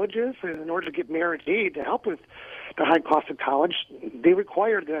different colleges, and in order to get merit aid to help with the high cost of college, they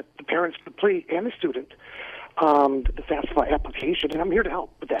require that the parents complete, and the student, the FAFSA application, and I'm here to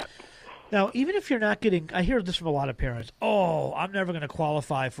help with that. Now, even if you're not getting, I hear this from a lot of parents, I'm never going to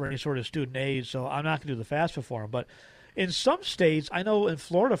qualify for any sort of student aid, so I'm not going to do the FAFSA for them. But in some states, I know in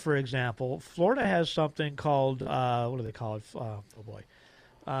Florida, for example, Florida has something called, what do they call it? Oh, boy.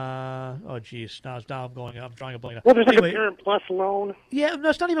 Now I'm drawing a blank. Well, there's like a Parent Plus loan. Yeah, no,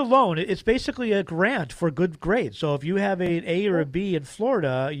 it's not even a loan. It's basically a grant for good grades. So if you have an A or a B in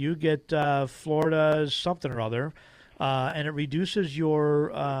Florida, you get Florida's something or other, and it reduces your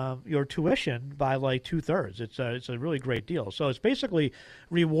tuition by like 2/3. It's a really great deal. So it's basically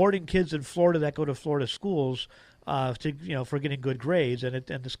rewarding kids in Florida that go to Florida schools for getting good grades, and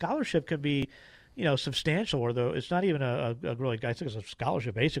the scholarship can be substantial, or it's not even a really, I think it's a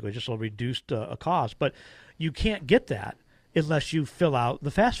scholarship, basically, just a reduced cost. But you can't get that unless you fill out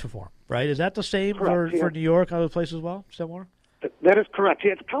the FAFSA form, right? Is that the same for New York and other places as well, similar? That is correct.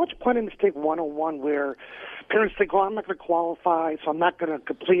 Yeah, it's College Planning Mistake 101, where parents think, I'm not going to qualify, so I'm not going to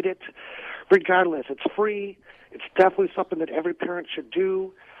complete it. Regardless, it's free. It's definitely something that every parent should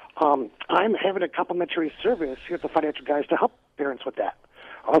do. I'm having a complimentary service here at the Financial Guys to help parents with that.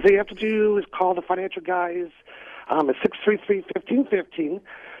 All they have to do is call the Financial Guys at 633-1515.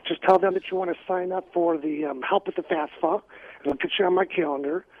 Just tell them that you want to sign up for the help with the FAFSA, and I'll get you on my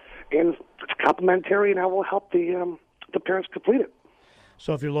calendar. And it's complimentary, and I will help the parents complete it.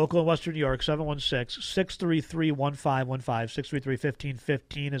 So if you're local in Western New York, 716-633-1515,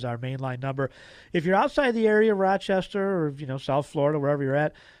 633-1515 is our mainline number. If you're outside the area of Rochester or South Florida, wherever you're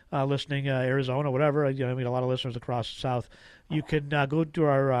at, listening, Arizona, whatever. We got a lot of listeners across the South. You can go to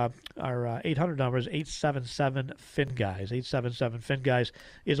our 800 number is 877-FIN-GUYS. 877-FIN-GUYS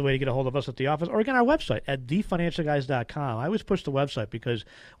is a way to get a hold of us at the office. Or again, our website at thefinancialguys.com. I always push the website because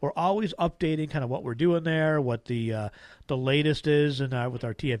we're always updating kind of what we're doing there, what the latest is with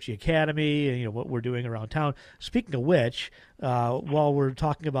our TFG Academy, and what we're doing around town. Speaking of which, while we're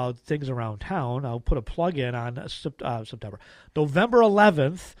talking about things around town, I'll put a plug in on November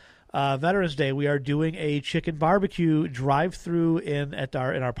 11th. Veterans Day, we are doing a chicken barbecue drive-through in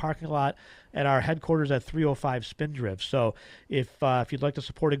our parking lot at our headquarters at 305 Spindrift. So if you'd like to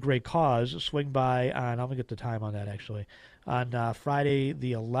support a great cause, swing by on, I'm going to get the time on that actually, on Friday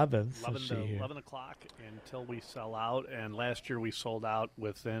the 11th. 11 o'clock until we sell out. And last year we sold out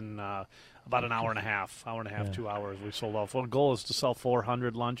within about an hour and a half, 2 hours. We sold out. Well, the goal is to sell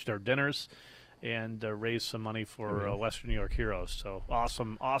 400 lunch or dinners and raise some money for Western New York Heroes. So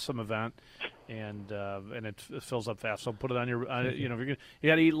awesome event, and it fills up fast. So put it on your, if you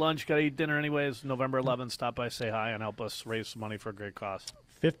got to eat lunch, got to eat dinner anyways. November 11th, stop by, say hi, and help us raise some money for a great cause.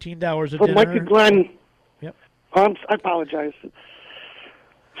 $15 a dinner. Mike and Glenn. Yep. I apologize.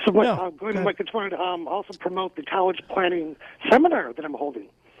 So, Glenn and Mike, I just wanted to also promote the college planning seminar that I'm holding.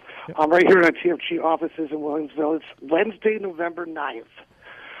 Yep. Right here at our TFG offices in Williamsville. It's Wednesday, November 9th.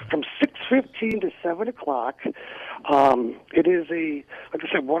 From 6:15 to 7 o'clock. It is like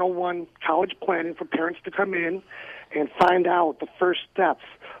I said, 101 college planning for parents to come in and find out the first steps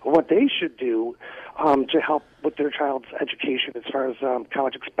of what they should do to help with their child's education as far as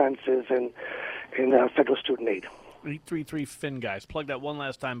college expenses and federal student aid. 833-FIN-GUYS. Plug that one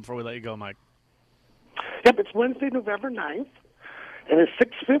last time before we let you go, Mike. Yep, it's Wednesday, November 9th. And it's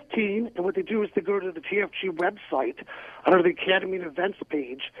 6:15, and what they do is they go to the TFG website under the Academy and Events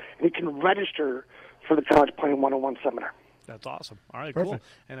page, and you can register for the College Planning 101 seminar. That's awesome. All right, Perfect. Cool.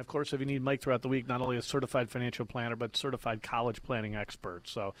 And, of course, if you need Mike throughout the week, not only a certified financial planner, but certified college planning expert.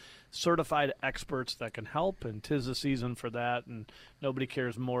 So certified experts that can help, and 'tis the season for that, and nobody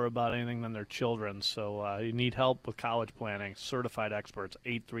cares more about anything than their children. So you need help with college planning, certified experts,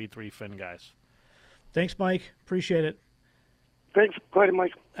 833-FIN-GUYS. Thanks, Mike. Appreciate it. Thanks. Go ahead,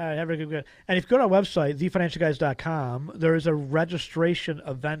 Mike. Have a good. And if you go to our website, thefinancialguys.com, there is a registration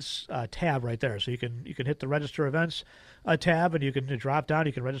events tab right there. So you can hit the register events tab, and you can drop down.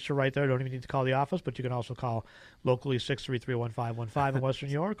 You can register right there. You don't even need to call the office, but you can also call locally 633-1515 in Western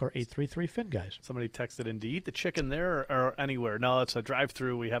New York or 833-FIN-GUYS. Somebody texted in, do you eat the chicken there or anywhere? No, it's a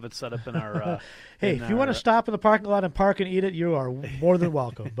drive-through. We have it set up in our hey, if you want to stop in the parking lot and park and eat it, you are more than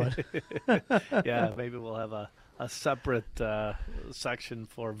welcome. But yeah, maybe we'll have a separate section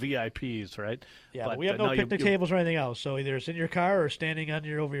for VIPs, right? Yeah, but we have no picnic tables or anything else. So either it's in your car or standing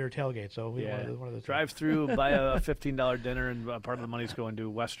over your tailgate. So we one of the drive through, buy a $15 dinner, and part of the money's going to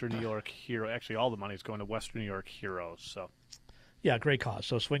Western New York Hero. Actually, all the money's going to Western New York Heroes. So. Yeah, great cause.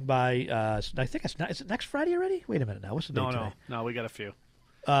 So swing by. I think is it next Friday already? Wait a minute now. What's the date today? No, we got a few.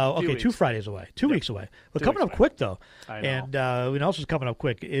 Okay, 2 Fridays away. 2 weeks away. We're coming up quick, though. I know. And what else is coming up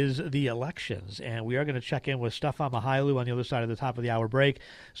quick is the elections. And we are going to check in with Stefan Mihailu on the other side of the top of the hour break.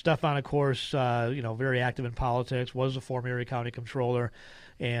 Stefan, of course, very active in politics, was a former Erie County Comptroller,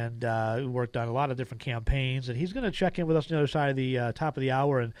 and worked on a lot of different campaigns. And he's going to check in with us on the other side of the top of the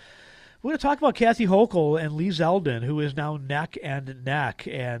hour. And we're going to talk about Kathy Hochul and Lee Zeldin, who is now neck and neck.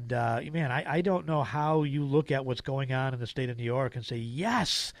 And, man, I don't know how you look at what's going on in the state of New York and say,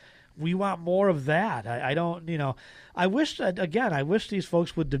 yes, we want more of that. I don't, I wish these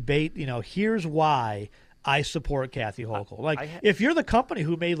folks would debate, here's why I support Kathy Hochul. If you're the company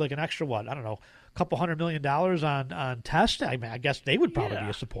who made like an extra, a couple $100 million on tests, I guess they would probably be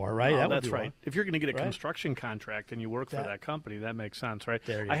a support, right? No, that's right. If you're going to get a construction contract and you work for that company, that makes sense, right?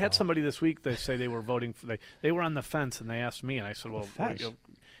 I had somebody this week that say they were voting for they were on the fence, and they asked me, and I said, well,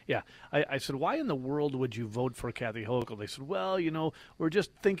 yeah. I said, why in the world would you vote for Kathy Hochul? They said, well, we're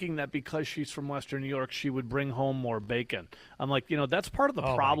just thinking that because she's from Western New York, she would bring home more bacon. I'm like, that's part of the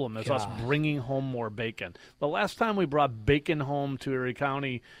problem is us bringing home more bacon. The last time we brought bacon home to Erie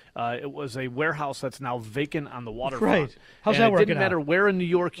County, it was a warehouse that's now vacant on the waterfront. Right. How's that working out? It didn't matter where in New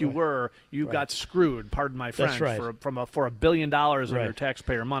York you were, you got screwed, pardon my French, for $1 billion of your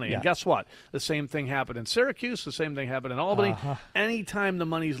taxpayer money. Yeah. And guess what? The same thing happened in Syracuse. The same thing happened in Albany. Anytime the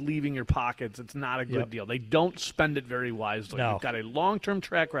money's leaving your pockets, it's not a good deal. They don't spend it very wisely. No. You've got a long-term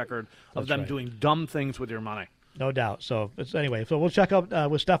track record of them doing dumb things with your money. No doubt. So we'll check out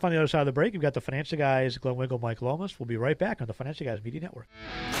with stuff on the other side of the break. You've got the Financial Guys, Glenn Wiggle, Mike Lomas. We'll be right back on the Financial Guys Media Network.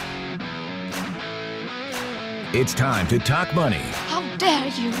 It's time to talk money. How dare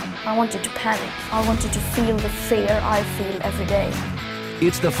you? I wanted to panic. I wanted to feel the fear I feel every day.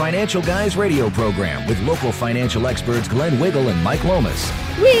 It's the Financial Guys radio program with local financial experts Glenn Wiggle and Mike Lomas.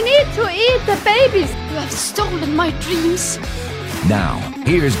 We need to eat the babies. You have stolen my dreams. Now,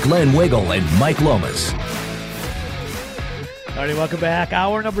 here's Glenn Wiggle and Mike Lomas. All righty, welcome back.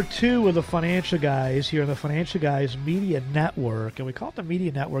 Hour number 2 of the Financial Guys here on the Financial Guys Media Network. And we call it the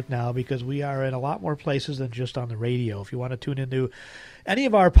Media Network now because we are in a lot more places than just on the radio. If you want to tune into any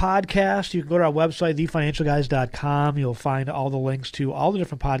of our podcasts, you can go to our website, thefinancialguys.com. You'll find all the links to all the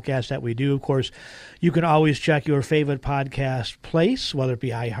different podcasts that we do. Of course, you can always check your favorite podcast place, whether it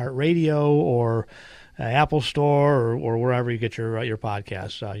be iHeartRadio or Apple Store or wherever you get your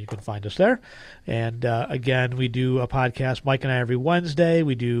podcasts. You can find us there. And again, we do a podcast, Mike and I, every Wednesday.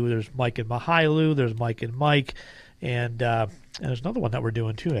 There's Mike and Mahailu, there's Mike and Mike, and there's another one that we're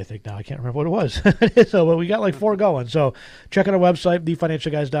doing too, I think now. I can't remember what it was. So, but we got like 4 going. So check out our website,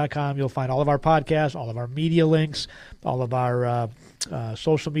 thefinancialguys.com. You'll find all of our podcasts, all of our media links, all of our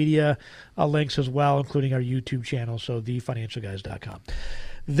social media links as well, including our YouTube channel, so thefinancialguys.com.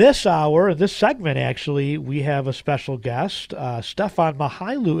 This hour, this segment actually, we have a special guest. Stefan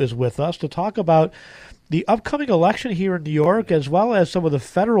Mahailu is with us to talk about the upcoming election here in New York, as well as some of the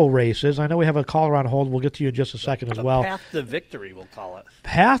federal races. I know we have a caller on hold. We'll get to you in just a second as well. Path to victory, we'll call it.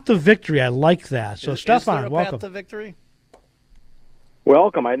 Path to victory. I like that. So, Stefan, is there a welcome. Path to victory?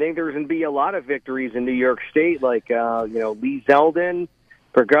 Welcome. I think there's going to be a lot of victories in New York State, like Lee Zeldin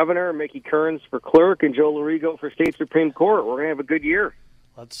for governor, Mickey Kearns for clerk, and Joe Lorigo for state Supreme Court. We're going to have a good year.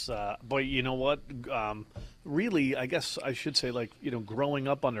 Let's, boy, you know what? Really, I guess I should say, growing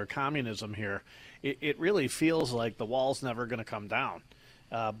up under communism here, it really feels like the wall's never going to come down.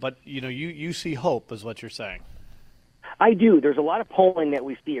 But, you see hope is what you're saying. I do. There's a lot of polling that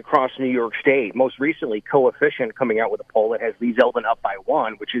we see across New York State. Most recently, Coefficient coming out with a poll that has Lee Zeldin up by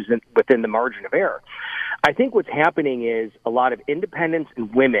 1, which is within the margin of error. I think what's happening is a lot of independents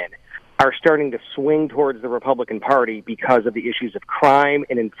and women are starting to swing towards the Republican Party because of the issues of crime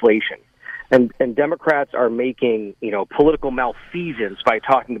and inflation. And Democrats are making, political malfeasance by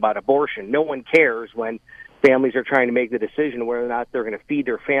talking about abortion. No one cares when families are trying to make the decision whether or not they're going to feed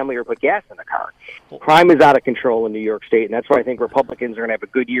their family or put gas in the car. Crime is out of control in New York State, and that's why I think Republicans are going to have a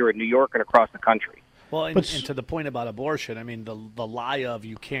good year in New York and across the country. Well, and to the point about abortion, I mean, the lie of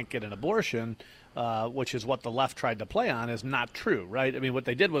you can't get an abortion, which is what the left tried to play on, is not true, right? I mean, what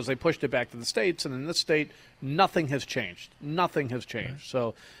they did was they pushed it back to the states, and in this state, nothing has changed. Nothing has changed.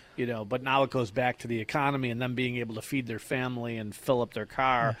 So, but now it goes back to the economy and them being able to feed their family and fill up their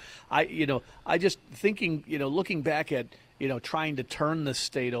car. Yeah. I just thinking, looking back at, trying to turn this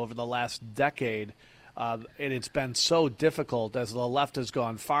state over the last decade, and it's been so difficult as the left has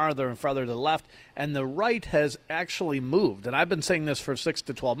gone farther and farther to the left, and the right has actually moved. And I've been saying this for 6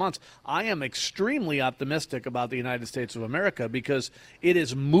 to 12 months. I am extremely optimistic about the United States of America because it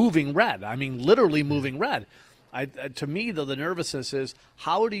is moving red. I mean, literally moving red. To me, though, the nervousness is,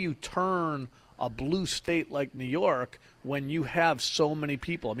 how do you turn a blue state like New York when you have so many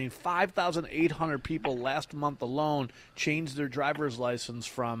people? I mean, 5,800 people last month alone changed their driver's license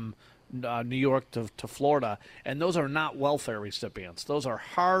from New York to Florida, and those are not welfare recipients. Those are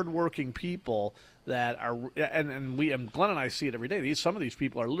hardworking people that are, and Glenn and I see it every day. Some of these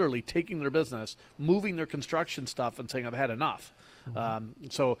people are literally taking their business, moving their construction stuff, and saying, "I've had enough."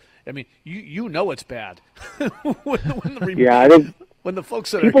 So, I mean, it's bad. when the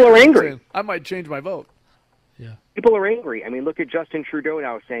folks that people are angry, saying, I might change my vote. Yeah, people are angry. I mean, look at Justin Trudeau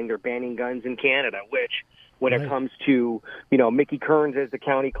now saying they're banning guns in Canada, which, when it comes to, Mickey Kearns as the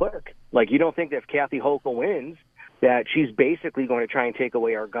county clerk, you don't think that if Kathy Hochul wins, that she's basically going to try and take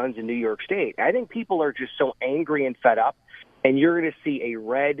away our guns in New York State. I think people are just so angry and fed up, and you're going to see a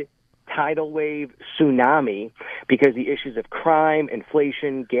red tidal wave tsunami because the issues of crime,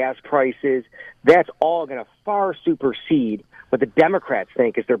 inflation, gas prices, that's all going to far supersede what the Democrats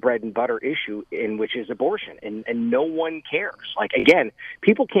think is their bread and butter issue, in which is abortion, and no one cares. Again,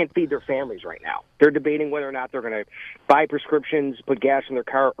 people can't feed their families right now. They're debating whether or not they're going to buy prescriptions, put gas in their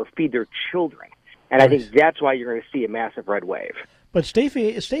car, or feed their children. And I think that's why you're going to see a massive red wave. But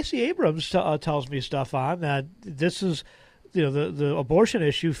Stacey Abrams tells me, Stefan, that this is, the abortion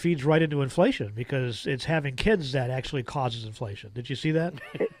issue feeds right into inflation because it's having kids that actually causes inflation. Did you see that?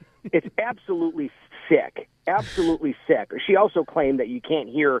 It's absolutely sick. Absolutely sick. She also claimed that you can't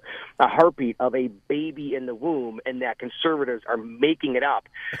hear a heartbeat of a baby in the womb and that conservatives are making it up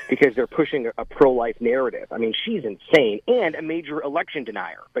because they're pushing a pro-life narrative. I mean, she's insane and a major election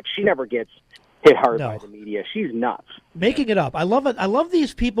denier, but she never gets hit hard by the media. She's nuts. Making it up. I love it. I love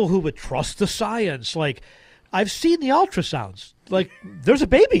these people who would trust the science. I've seen the ultrasounds. Like, there's a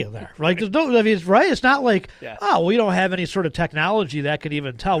baby in there. Like, there's no, I mean, it's right. It's not like, oh, we don't have any sort of technology that can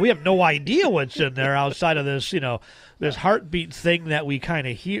even tell. We have no idea what's in there outside of this, this heartbeat thing that we kind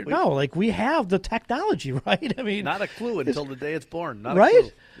of hear. No, like, we have the technology, right? I mean, not a clue until the day it's born. Not right? A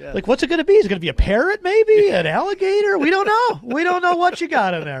clue. Yeah. Like, what's it going to be? Is it going to be a parrot, maybe? An alligator? We don't know. We don't know what you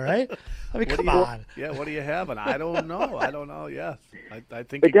got in there, right? I mean, come on. Yeah, what do you have? And I don't know. Yeah, I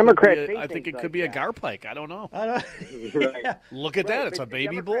think the it Democrats. I think it could be a Garpike. I don't know. Right. Look at that! It's a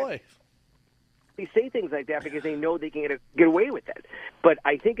baby boy. They say things like that because they know they can get away with it. But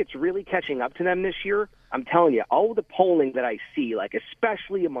I think it's really catching up to them this year. I'm telling you, all of the polling that I see, like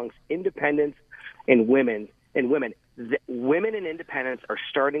especially amongst independents and women, women and independents are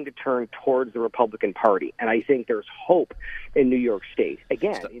starting to turn towards the Republican Party, and I think there's hope in New York State.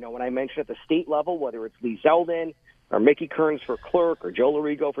 Again, when I mentioned at the state level, whether it's Lee Zeldin or Mickey Kearns for clerk or Joe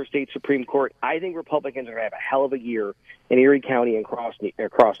Lorigo for state Supreme Court, I think Republicans are going to have a hell of a year in Erie County and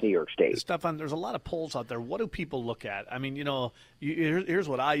across New York State. Stefan, there's a lot of polls out there. What do people look at? I mean, here's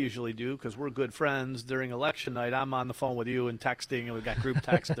what I usually do because we're good friends. During election night, I'm on the phone with you and texting, and we've got group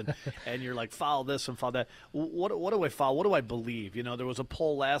text, and you're like, follow this and follow that. What do I follow? What do I believe? There was a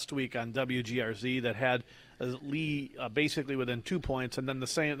poll last week on WGRZ that had Lee basically within 2 points, and then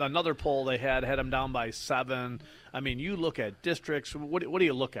another poll they had him down by 7. I mean, you look at districts. What do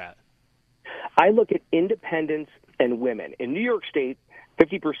you look at? I look at independents and women. In New York State,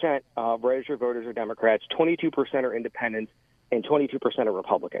 50% of registered voters are Democrats, 22% are independents, and 22% are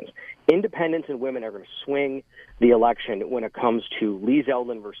Republicans. Independents and women are going to swing the election when it comes to Lee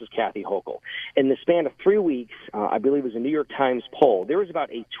Zeldin versus Kathy Hochul. In the span of 3 weeks, I believe it was a New York Times poll, there was about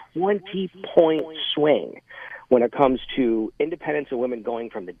a 20-point swing when it comes to independents and women going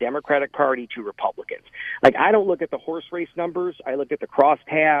from the Democratic Party to Republicans. Like, I don't look at the horse race numbers. I look at the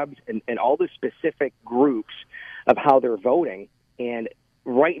crosstabs and all the specific groups of how they're voting. And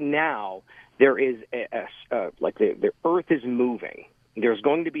right now, there is the earth is moving. There's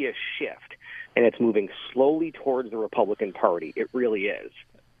going to be a shift, and it's moving slowly towards the Republican Party. It really is.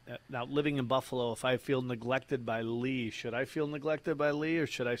 Now, living in Buffalo, if I feel neglected by Lee, should I feel neglected by Lee, or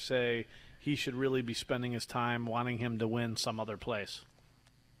should I say he should really be spending his time wanting him to win some other place?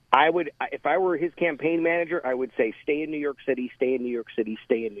 I would, if I were his campaign manager, I would say stay in New York City, stay in New York City,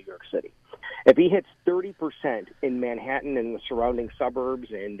 stay in New York City. If he hits 30% in Manhattan and the surrounding suburbs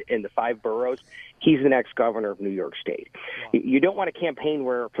and in the 5 boroughs, he's the next governor of New York State. Wow. You don't want a campaign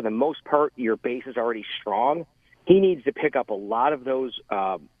where, for the most part, your base is already strong. He needs to pick up a lot of those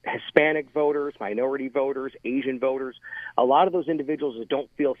Hispanic voters, minority voters, Asian voters, a lot of those individuals that don't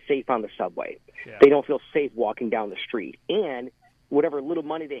feel safe on the subway. Yeah. They don't feel safe walking down the street. And whatever little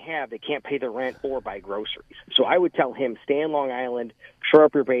money they have, they can't pay their rent or buy groceries. So I would tell him, stay in Long Island, shore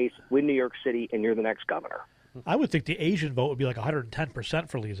up your base, win New York City, and you're the next governor. I would think the Asian vote would be like 110%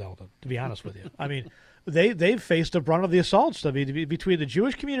 for Lee Zeldin, to be honest with you. I mean, they've faced the brunt of the assaults. I mean, between the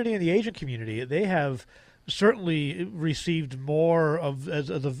Jewish community and the Asian community, they have certainly received more of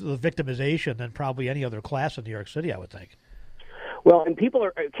the victimization than probably any other class in New York City, I would think. Well, and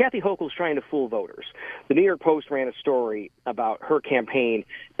Kathy Hochul's trying to fool voters. The New York Post ran a story about her campaign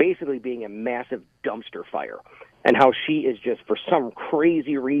basically being a massive dumpster fire and how she is just, for some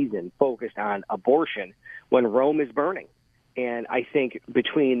crazy reason, focused on abortion when Rome is burning. And I think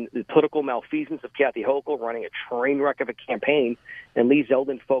between the political malfeasance of Kathy Hochul running a train wreck of a campaign and Lee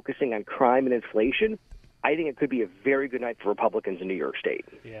Zeldin focusing on crime and inflation, I think it could be a very good night for Republicans in New York State.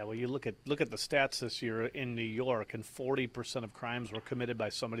 Yeah, well, you look at the stats this year in New York, and 40% of crimes were committed by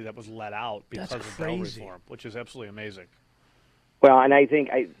somebody that was let out because of bail reform, which is absolutely amazing. Well, and I think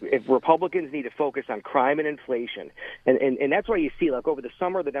if Republicans need to focus on crime and inflation, and that's why you see, like over the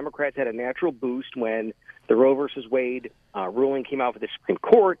summer, the Democrats had a natural boost when the Roe versus Wade ruling came out for the Supreme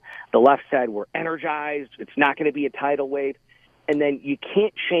Court. The left said, we're energized. It's not going to be a tidal wave. And then you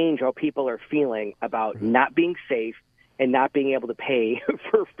can't change how people are feeling about not being safe and not being able to pay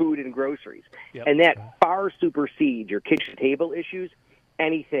for food and groceries. Yep. And that far supersedes your kitchen table issues,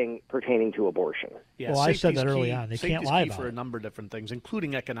 anything pertaining to abortion. Yeah, well, I said that early on. They can't lie about it. For a number of different things,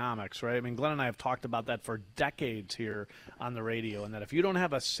 including economics, right? I mean, Glenn and I have talked about that for decades here on the radio, and that if you don't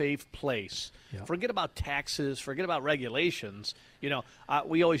have a safe place, forget about taxes, forget about regulations.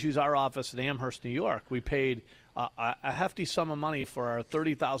 We always use our office in Amherst, New York. We paid a hefty sum of money for our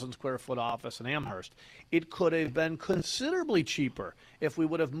 30,000 square foot office in Amherst. It could have been considerably cheaper if we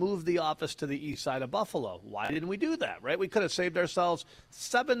would have moved the office to the east side of Buffalo. Why didn't we do that, right? We could have saved ourselves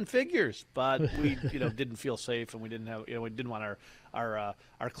 7 figures, but we didn't feel safe, and we didn't have we didn't want our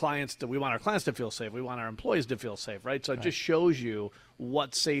clients to. We want our clients to feel safe. We want our employees to feel safe, right? So it just shows you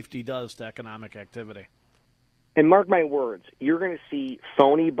what safety does to economic activity. And mark my words, you're going to see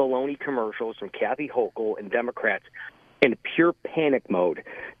phony baloney commercials from Kathy Hochul and Democrats in pure panic mode.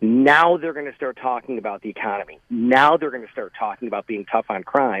 Now they're going to start talking about the economy. Now they're going to start talking about being tough on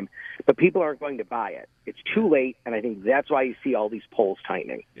crime, but people aren't going to buy it. It's too late, and I think that's why you see all these polls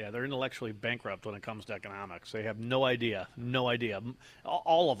tightening. Yeah, they're intellectually bankrupt when it comes to economics. They have no idea.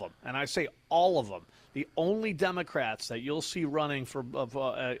 All of them, and I say all of them. The only Democrats that you'll see running for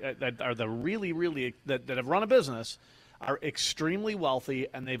that are the really that have run a business are extremely wealthy,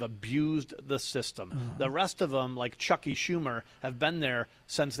 and they've abused the system. The rest of them, like Chucky Schumer, have been there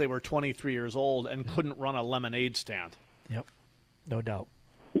since they were 23 years old and couldn't run a lemonade stand. Yep, no doubt.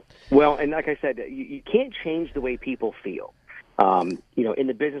 Well, and like I said, you can't change the way people feel. In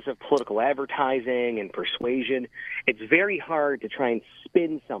the business of political advertising and persuasion, it's very hard to try and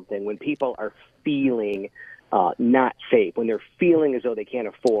spin something when people are feeling not safe, when they're feeling as though they can't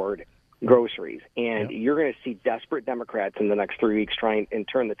afford groceries. And you're going to see desperate Democrats in the next 3 weeks try and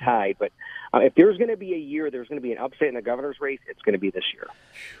turn the tide. But if there's going to be a year, there's going to be an upset in the governor's race, it's going to be this year.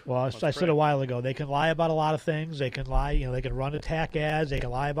 Well, I said a while ago, they can lie about a lot of things. They can lie, they can run attack ads. They can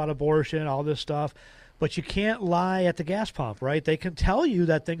lie about abortion, all this stuff. But you can't lie at the gas pump, right? They can tell you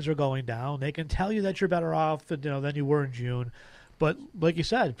that things are going down. They can tell you that you're better off than you were in June. But like you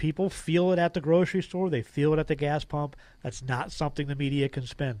said, people feel it at the grocery store. They feel it at the gas pump. That's not something the media can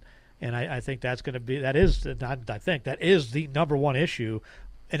spin. And I think that is the number one issue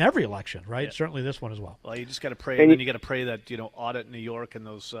in every election, right? Yeah. Certainly this one as well. Well, you just got to pray, and then you got to pray that Audit New York and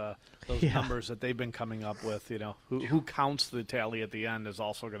those numbers that they've been coming up with, who counts the tally at the end is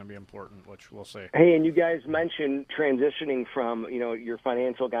also going to be important, which we'll see. Hey, and you guys mentioned transitioning from your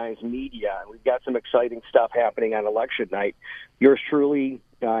financial guys' media. We've got some exciting stuff happening on election night. Yours truly,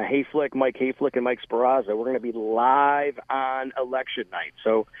 Mike Hayflick, and Mike Sparazza. We're going to be live on election night,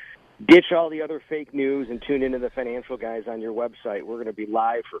 so ditch all the other fake news and tune into the Financial Guys on your website. We're going to be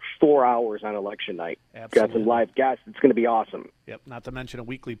live for 4 hours on election night. Absolutely. Got some live guests. It's going to be awesome. Yep. Not to mention a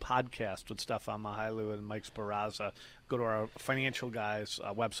weekly podcast with Stefan Mihailu and Mike Sparazza. Go to our Financial Guys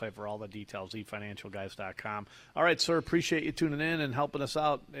website for all the details, thefinancialguys.com. All right, sir. Appreciate you tuning in and helping us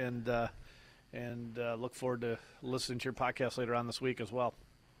out, and look forward to listening to your podcast later on this week as well.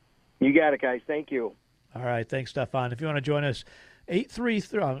 You got it, guys. Thank you. All right. Thanks, Stefan. If you want to join us,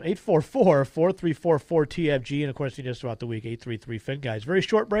 844-4344-TFG, and of course, just throughout the week, 833-FIN-GUYS. Very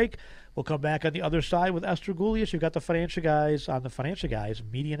short break. We'll come back on the other side with Esther Gulius. You've got the Financial Guys on the Financial Guys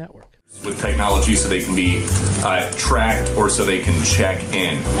Media Network. With technology so they can be tracked or so they can check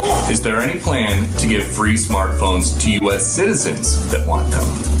in. Is there any plan to give free smartphones to U.S. citizens that want them?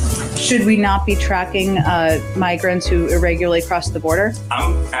 Should we not be tracking migrants who irregularly cross the border?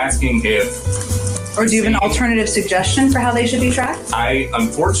 I'm asking if... Or do you have an alternative suggestion for how they should be tracked? I,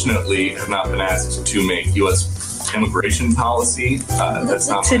 unfortunately, have not been asked to make U.S. immigration policy. That's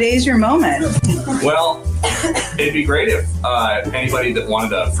not Today's your moment. Well, it'd be great if anybody that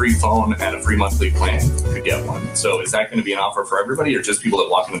wanted a free phone and a free monthly plan could get one. So is that going to be an offer for everybody or just people that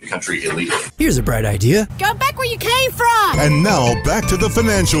walk into the country illegally? Here's a bright idea. Go back where you came from. And now back to the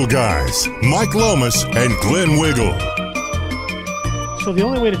Financial Guys, Mike Lomas and Glenn Wiggle. So the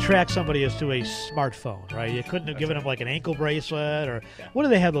only way to track somebody is through a smartphone, right? You couldn't have given them like an ankle bracelet or what do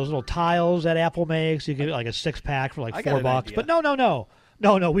they have, those little tiles that Apple makes? You get like a 6-pack for like $4. But no.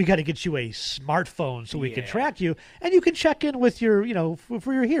 We got to get you a smartphone so we can track you, and you can check in with your,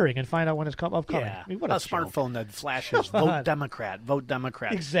 for your hearing and find out when it's upcoming. Yeah. I mean, what a smartphone that flashes, vote Democrat.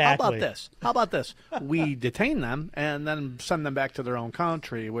 Exactly. How about this? We detain them and then send them back to their own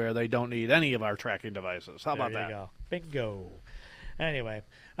country where they don't need any of our tracking devices. How about that? There you go. Bingo. Anyway,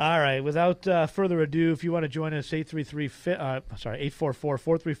 all right. Without further ado, if you want to join us,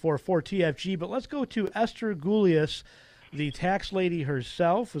 844-434-4TFG. But let's go to Esther Gulius, the tax lady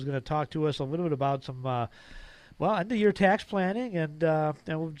herself, who's going to talk to us a little bit about some, end-of-year tax planning and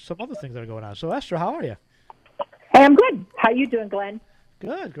some other things that are going on. So, Esther, how are you? Hey, I'm good. How you doing, Glenn?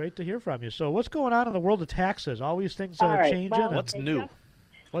 Good. Great to hear from you. So, what's going on in the world of taxes? All these things changing. Well, what's new?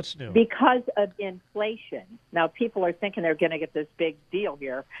 What's new? Because of inflation. Now, people are thinking they're going to get this big deal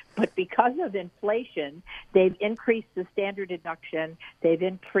here, but because of inflation, they've increased the standard deduction. They've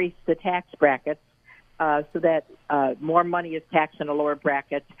increased the tax brackets so that more money is taxed in a lower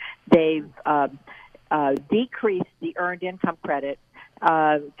bracket. They've decreased the earned income credit.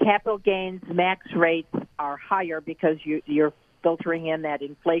 Capital gains max rates are higher because you're filtering in that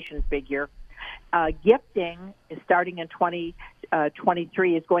inflation figure. Gifting, starting in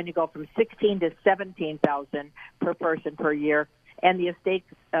 2023, is going to go from $16,000 to $17,000 per person per year, and the estate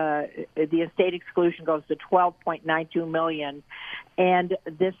exclusion goes to $12.92 million, and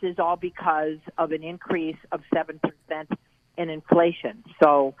this is all because of an increase of 7% in inflation.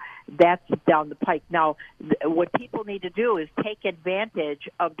 So that's down the pike. Now, what people need to do is take advantage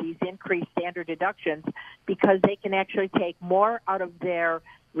of these increased standard deductions because they can actually take more out of their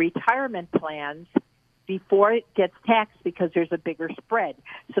retirement plans before it gets taxed because there's a bigger spread.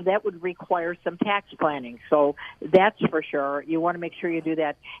 So that would require some tax planning. So that's for sure. You want to make sure you do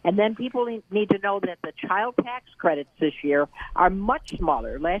that. And then people need to know that the child tax credits this year are much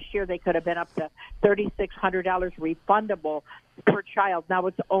smaller. Last year they could have been up to $3,600 refundable per child. Now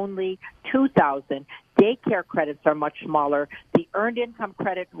it's only $2,000. Daycare credits are much smaller. The earned income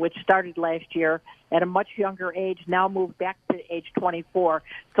credit, which started last year at a much younger age, now moved back to age 24.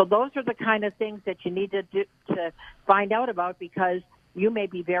 So those are the kind of things that you need to find out about because you may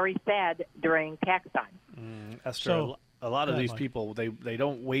be very sad during tax time. Esther, a lot of these people, they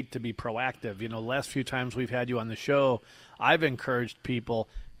don't wait to be proactive. You know, the last few times we've had you on the show, I've encouraged people,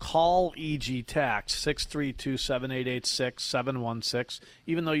 call EG Tax, 632-7886-716.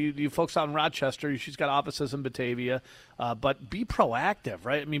 Even though you folks out in Rochester, she's got offices in Batavia, but be proactive,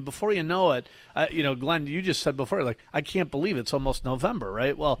 right? I mean, before you know it, Glenn, you just said before, like, I can't believe it's almost November,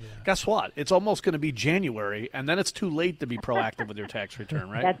 right? Well, guess what? It's almost going to be January, and then it's too late to be proactive with your tax return,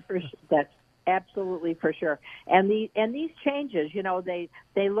 right? That's absolutely for sure. And these changes, they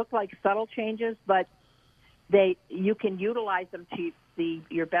look like subtle changes, but you can utilize them to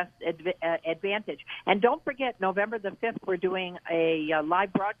your best advantage. And don't forget, November the 5th, we're doing a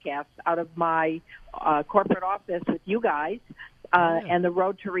live broadcast out of my corporate office with you guys and the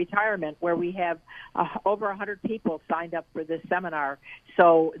Road to Retirement, where we have over 100 people signed up for this seminar.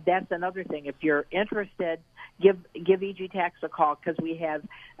 So that's another thing. If you're interested, give EG Tax a call because we have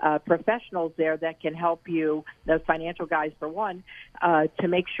professionals there that can help you, the financial guys for one, to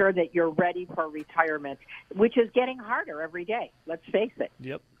make sure that you're ready for retirement, which is getting harder every day. Let's face it.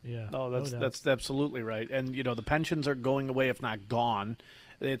 Yep. Yeah. No, that's absolutely right. And, the pensions are going away, if not gone.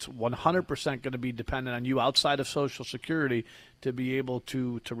 It's 100% going to be dependent on you outside of Social Security to be able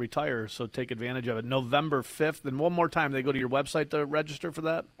to retire. So take advantage of it. November 5th. And one more time, they go to your website to register for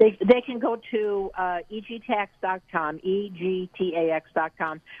that? They can go to egtax.com,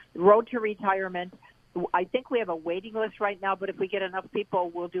 egtax.com. Road to Retirement. I think we have a waiting list right now, but if we get enough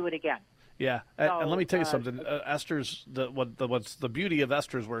people, we'll do it again. Yeah, and let me tell you something. Esther's what's the beauty of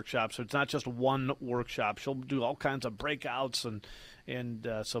Esther's workshops? It's not just one workshop. She'll do all kinds of breakouts, and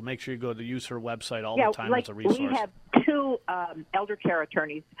so make sure you go to use her website all the time as a resource. We have two elder care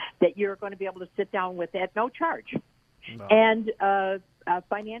attorneys that you're going to be able to sit down with at no charge, and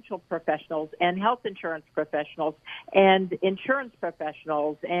financial professionals and health insurance professionals and insurance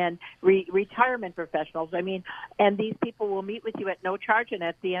professionals and retirement professionals. I mean, and these people will meet with you at no charge, and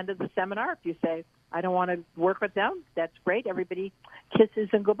at the end of the seminar, if you say, I don't want to work with them, that's great. Everybody kisses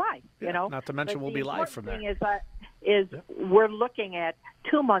and goodbye, Not to mention we'll be live from there. We're looking at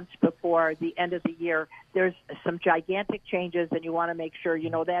 2 months before the end of the year. There's some gigantic changes, and you want to make sure you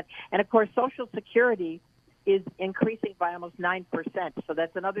know that. And, of course, Social Security is increasing by almost 9%. So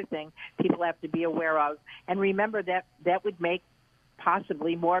that's another thing people have to be aware of. And remember that would make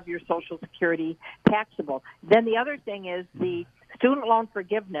possibly more of your Social Security taxable. Then the other thing is the student loan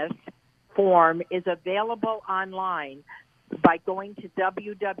forgiveness form is available online by going to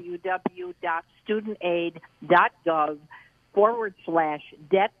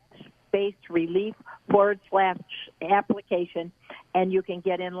www.studentaid.gov/debt-relief/application, and you can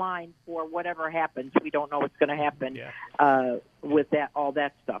get in line for whatever happens. We don't know what's going to happen with all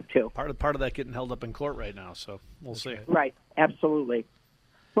that stuff too. Part of that getting held up in court right now, so we'll see. Right, absolutely.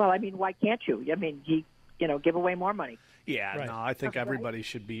 Well, I mean, why can't you? I mean, give away more money. Yeah, right. No, I think everybody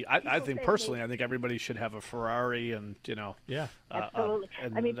should be. I think personally, I think everybody should have a Ferrari and absolutely.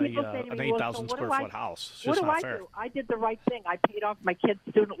 And I mean, people say to me, an 8,000 square foot house. It's what just do not I fair. do? I did the right thing. I paid off my kids'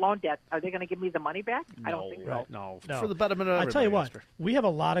 student loan debt. Are they going to give me the money back? No, I don't think so. No, for the betterment of everybody. I tell you what, Esther. we have a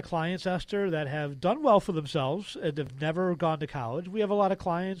lot of clients, Esther, that have done well for themselves and have never gone to college. We have a lot of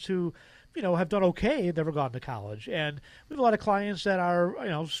clients who have done okay, never gone to college. And we have a lot of clients that are,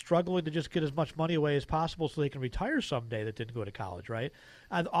 struggling to just get as much money away as possible so they can retire someday that didn't go to college, right?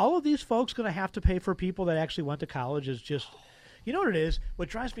 And all of these folks going to have to pay for people that actually went to college is just, you know what it is? What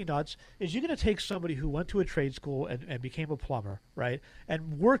drives me nuts is you're going to take somebody who went to a trade school and became a plumber, right?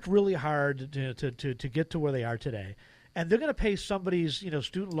 And worked really hard to get to where they are today. And they're going to pay somebody's,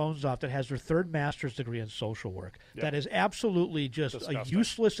 student loans off that has their third master's degree in social work. Yep. That is absolutely just disgusting. A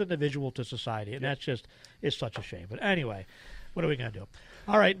useless individual to society, and that's just is such a shame. But anyway, What are we going to do?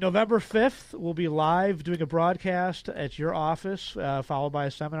 All right, November 5th, we'll be live doing a broadcast at your office, followed by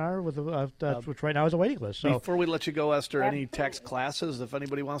a seminar with which right now is a waiting list. So before we let you go, Esther, any tax classes if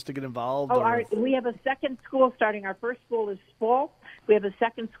anybody wants to get involved? We have a second school starting. Our first school is full. We have a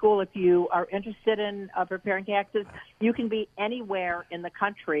second school if you are interested in preparing taxes. You can be anywhere in the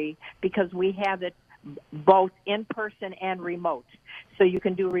country because we have it both in person and remote. So you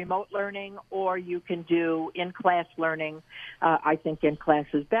can do remote learning or you can do in-class learning. I think in-class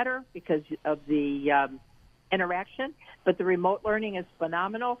is better because of the interaction, but the remote learning is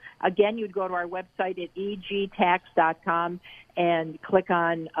phenomenal. Again, you'd go to our website at egtax.com and click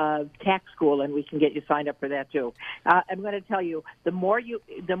on tax school, and we can get you signed up for that too. I'm going to tell you, the more you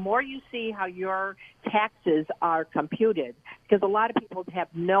see how your taxes are computed, because a lot of people have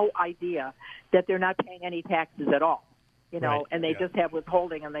no idea that they're not paying any taxes at all. And they just have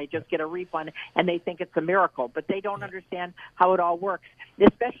withholding, and they just get a refund, and they think it's a miracle, but they don't understand how it all works,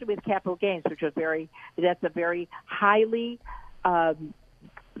 especially with capital gains, which is that's a very highly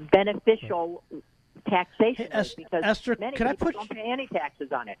beneficial taxation because Esther, many can people I don't pay any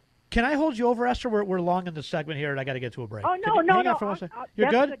taxes on it. Can I hold you over, Esther? We're long in the segment here, and I got to get to a break. Oh, no. Hang on for 1 second.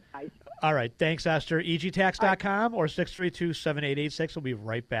 You're that's good? Guys. All right. Thanks, Esther. EGTax.com or 632-7886. We'll be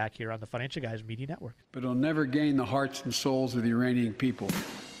right back here on the Financial Guys Media Network. But it'll never gain the hearts and souls of the Iranian people.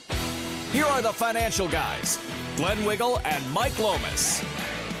 Here are the Financial Guys, Glenn Wiggle and Mike Lomas.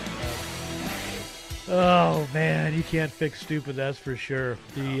 Oh, man, you can't fix stupid, that's for sure.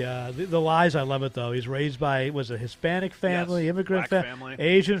 The lies, I love it, though. He's raised by, was a Hispanic family, immigrant family,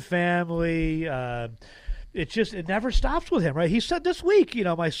 Asian family. It never stops with him, right? He said this week,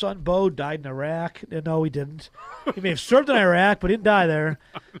 my son Bo died in Iraq. No, he didn't. He may have served in Iraq, but he didn't die there.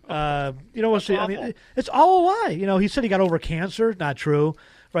 It's all a lie. He said he got over cancer. Not true.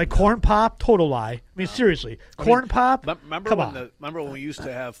 Right, corn pop, total lie. I mean, seriously, corn pop. Remember when we used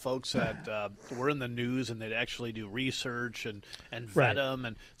to have folks that were in the news and they'd actually do research and vet them,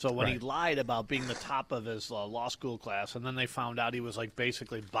 and so when he lied about being the top of his law school class, and then they found out he was like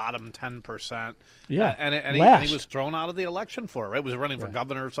basically bottom 10%. Yeah, and he was thrown out of the election for it. Right, was he running for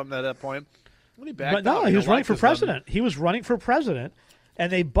governor or something at that point? He was running for president. He was running for president. And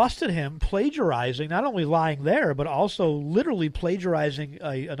they busted him plagiarizing, not only lying there, but also literally plagiarizing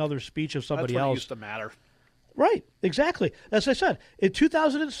another speech of somebody else. That's when it used to matter. Right, exactly. As I said, in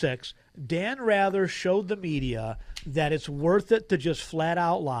 2006, Dan Rather showed the media that it's worth it to just flat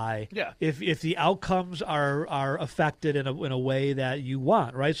out lie if the outcomes are affected in a way that you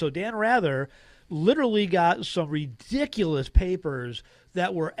want, right? So Dan Rather literally got some ridiculous papers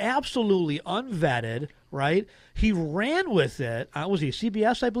that were absolutely unvetted, right? He ran with it. Was he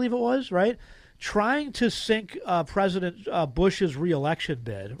CBS, I believe it was, right? Trying to sink President Bush's reelection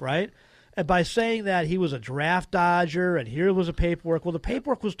bid, right? And by saying that he was a draft dodger and here was a paperwork. Well, the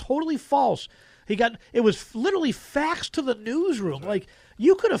paperwork was totally false. It was literally faxed to the newsroom. Like,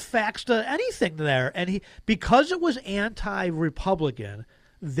 you could have faxed anything there. And because it was anti-Republican,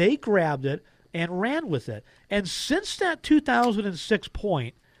 they grabbed it and ran with it. And since that 2006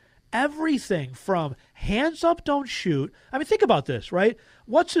 point, everything from hands up, don't shoot. I mean, think about this, right?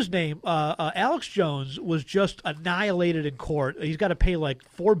 What's his name? Alex Jones was just annihilated in court. He's got to pay like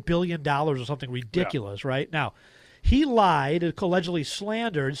 $4 billion or something ridiculous, right? Now, he lied, allegedly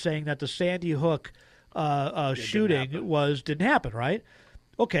slandered, saying that the Sandy Hook shooting didn't happen, right?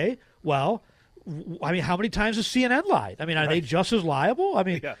 Okay, well, I mean, how many times has CNN lied? I mean, are they just as liable? I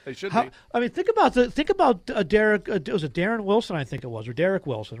mean, they should be. I mean, think about Derek. Was it Darren Wilson? I think it was, or Derek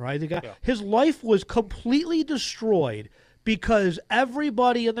Wilson, right? The guy, his life was completely destroyed because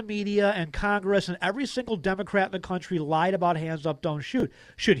everybody in the media and Congress and every single Democrat in the country lied about hands up, don't shoot.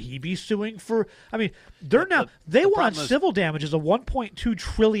 Should he be suing for? I mean, they want civil damages of $1.2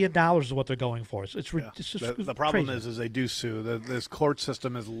 trillion is what they're going for. It's just the problem crazy. is they do sue. This court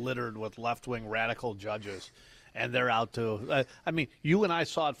system is littered with left-wing radical judges. And they're out to, I mean, you and I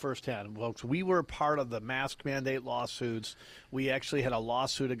saw it firsthand, folks. We were part of the mask mandate lawsuits. We actually had a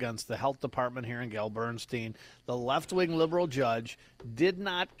lawsuit against the health department here in Gail Bernstein. The left-wing liberal judge did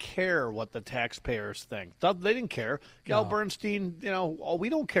not care what the taxpayers think. They didn't care. Gail Bernstein, we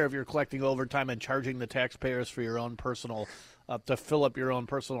don't care if you're collecting overtime and charging the taxpayers for your own personal to fill up your own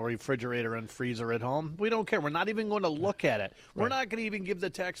personal refrigerator and freezer at home. We don't care. We're not even going to look at it. We're not going to even give the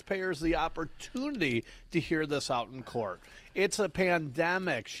taxpayers the opportunity to hear this out in court. It's a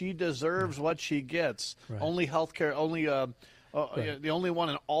pandemic. She deserves what she gets. Only healthcare, the only one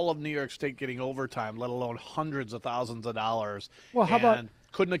in all of New York State getting overtime, let alone hundreds of thousands of dollars. Well, how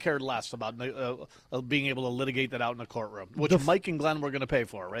couldn't have cared less about being able to litigate that out in the courtroom, which Mike and Glenn were going to pay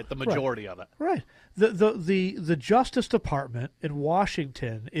for, right? The majority of it. Right. The Justice Department in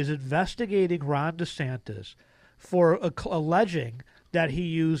Washington is investigating Ron DeSantis for alleging that he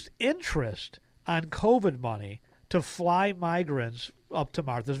used interest on COVID money to fly migrants up to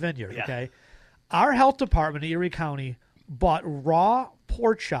Martha's Vineyard. Yeah. Okay. Our health department in Erie County bought raw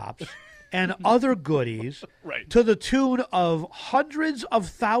pork chops and other goodies to the tune of hundreds of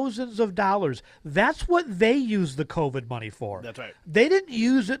thousands of dollars. That's what they used the COVID money for. That's right. They didn't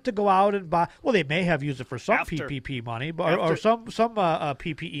use it to go out and buy. Well, they may have used it for some PPP money, or some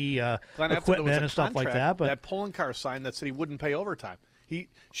PPE equipment and stuff like that. But that polling car sign that said he wouldn't pay overtime.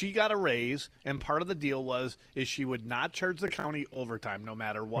 She got a raise, and part of the deal is she would not charge the county overtime no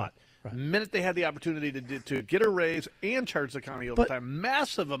matter what. Right. The minute they had the opportunity to get a raise and charge the county overtime,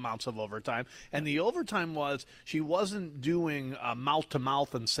 massive amounts of overtime, and the overtime was she wasn't doing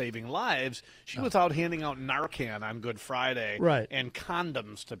mouth-to-mouth and saving lives. She was out handing out Narcan on Good Friday and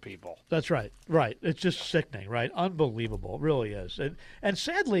condoms to people. That's right. Right. It's just sickening, right? Unbelievable. It really is. And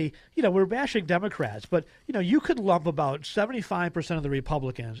sadly, we're bashing Democrats, but, you could lump about 75% of the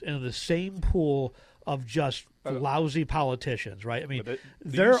Republicans into the same pool of just lousy politicians, right? I mean,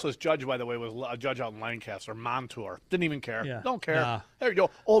 the useless judge, by the way, was a judge out in Lancaster, Montour. Didn't even care. Yeah. Don't care. Nah. There you go.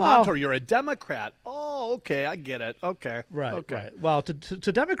 Oh, well, Montour, you're a Democrat. Oh, okay, I get it. Okay. Right. Okay. Right. Well,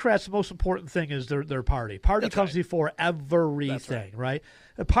 to Democrats, the most important thing is their party. Party comes before everything, right?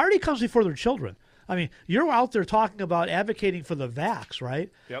 A party comes before their children. I mean, you're out there talking about advocating for the vax,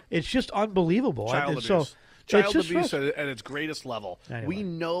 right? Yep. It's just unbelievable. Child abuse. So, Child abuse at its greatest level. Anyway. We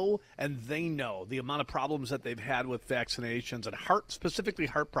know, and they know, the amount of problems that they've had with vaccinations and specifically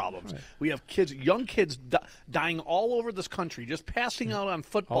heart problems. Right. We have young kids dying all over this country, just passing out on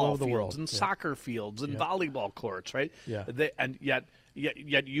football fields and soccer fields and volleyball courts, right? Yeah. And yet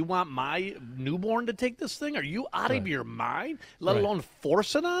you want my newborn to take this thing? Are you out of your mind? Let alone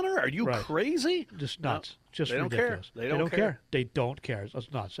force it on her? Are you crazy? Just nuts. No, just they ridiculous. Don't care. They don't care. They don't care. That's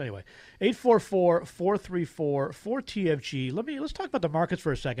nuts. Anyway, 844-434-4TFG. Let's talk about the markets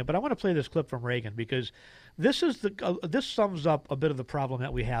for a second, but I want to play this clip from Reagan because this sums up a bit of the problem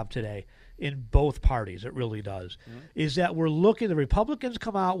that we have today in both parties. It really does. Mm-hmm. Is that the Republicans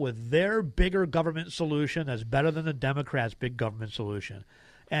come out with their bigger government solution that's better than the Democrats' big government solution.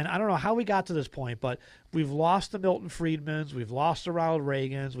 And I don't know how we got to this point, but we've lost the Milton Friedmans, we've lost the Ronald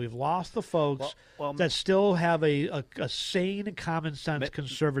Reagans, we've lost the folks that still have a sane, common sense,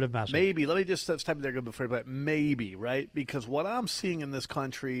 conservative message. Maybe. Let me just step there before, but maybe, right? Because what I'm seeing in this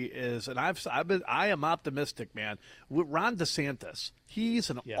country is, and I am optimistic, man. With Ron DeSantis, he's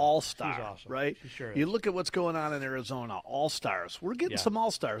an all-star, he's awesome. Right? He sure is. You look at what's going on in Arizona, all-stars. We're getting some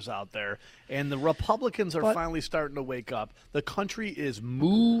all-stars out there, and the Republicans are finally starting to wake up. The country is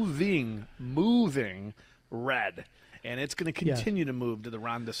moving red, and it's going to continue to move to the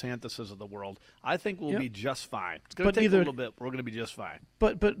Ron DeSantises of the world. I think we'll be just fine. It's going to take a little bit, but we're going to be just fine.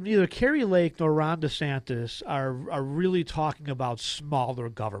 But neither Kerry Lake nor Ron DeSantis are really talking about smaller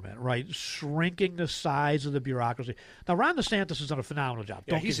government, right? Shrinking the size of the bureaucracy. Now, Ron DeSantis has done a phenomenal job.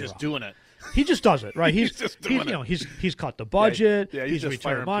 Yeah, he's just doing it. He just does it, right? He's just doing it. He's cut the budget. Yeah, he's just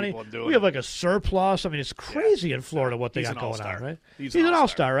returned money. We have like a surplus. I mean, it's crazy in Florida what they got going on, right? He's an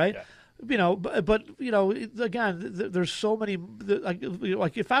all-star, right? Yeah. But again, there's so many.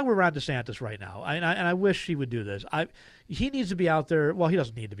 Like if I were Ron DeSantis right now, and I wish he would do this. He needs to be out there. Well, he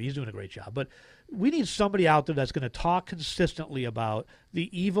doesn't need to be. He's doing a great job. But we need somebody out there that's going to talk consistently about the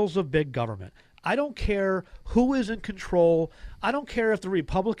evils of big government. I don't care who is in control. I don't care if the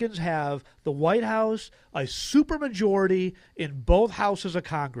Republicans have the White House, a supermajority in both houses of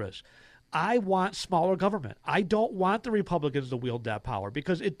Congress. I want smaller government. I don't want the Republicans to wield that power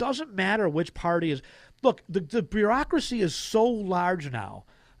because it doesn't matter which party is. Look, the bureaucracy is so large now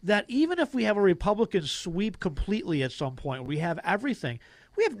that even if we have a Republican sweep completely at some point, we have everything.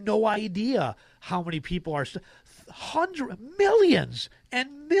 We have no idea how many people are. Millions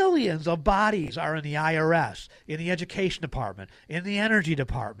and millions of bodies are in the IRS, in the education department, in the energy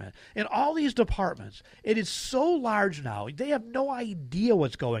department, in all these departments. It is so large now. They have no idea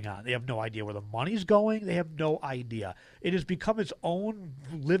what's going on. They have no idea where the money's going. They have no idea. It has become its own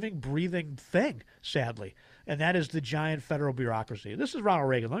living, breathing thing, sadly, and that is the giant federal bureaucracy. This is Ronald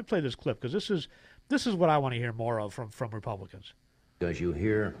Reagan. Let me play this clip because this is what I want to hear more of from Republicans. Because you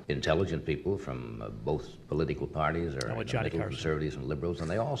hear intelligent people from both political parties or middle conservatives and liberals, and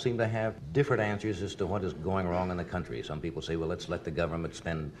they all seem to have different answers as to what is going wrong in the country. Some people say, well, let's let the government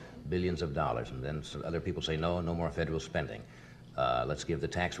spend billions of dollars, and then other people say, no more federal spending. Let's give the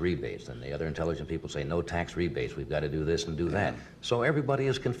tax rebates. And the other intelligent people say, no tax rebates. We've got to do this and do that. So everybody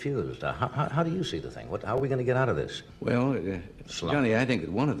is confused. How do you see the thing? How are we going to get out of this? Well, Johnny, I think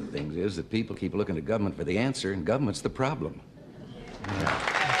that one of the things is that people keep looking to government for the answer, and government's the problem.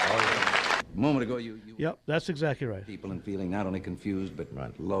 A moment ago, you Yep, that's exactly right. People and feeling not only confused, but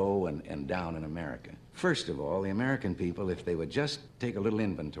low and down in America. First of all, the American people, if they would just take a little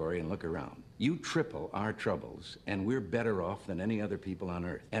inventory and look around, you triple our troubles, and we're better off than any other people on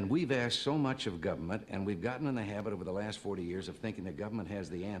earth. And we've asked so much of government, and we've gotten in the habit over the last 40 years of thinking that government has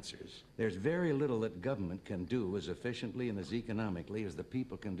the answers. There's very little that government can do as efficiently and as economically as the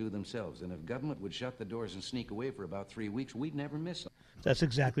people can do themselves. And if government would shut the doors and sneak away for about 3 weeks, we'd never miss them. That's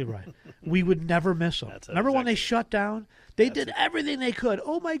exactly right. We would never miss them. Remember when they shut down? They did everything they could.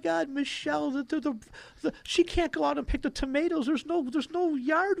 Oh my God, Michelle, she can't go out and pick the tomatoes. There's no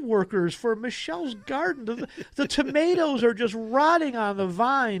yard workers for Michelle's garden. The tomatoes are just rotting on the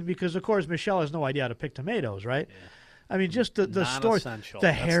vine because, of course, Michelle has no idea how to pick tomatoes, right? Yeah. I mean, just the story.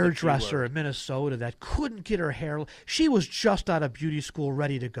 The hairdresser in Minnesota that couldn't get her hair. She was just out of beauty school,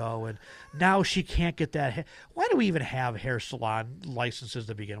 ready to go, and now she can't get that hair. Why do we even have hair salon licenses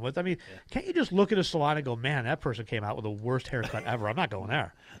to begin with? I mean, can't you just look at a salon and go, man, that person came out with the worst haircut ever. I'm not going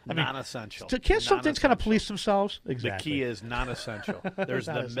there. I mean, non-essential. Can't some things kind of police themselves? Exactly. The key is non-essential. There's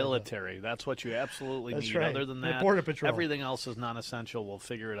the military. That's what you absolutely need. Right. Other than that, Border Patrol. Everything else is non-essential. We'll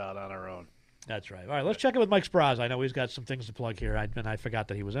figure it out on our own. That's right. All right, let's check in with Mike Spraz. I know he's got some things to plug here, and I forgot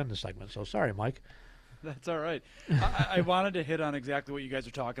that he was in the segment, so sorry, Mike. That's all right. I wanted to hit on exactly what you guys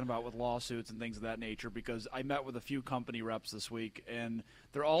are talking about with lawsuits and things of that nature because I met with a few company reps this week, and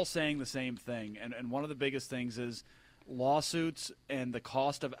they're all saying the same thing. And one of the biggest things is lawsuits and the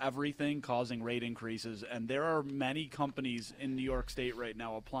cost of everything causing rate increases. And there are many companies in New York State right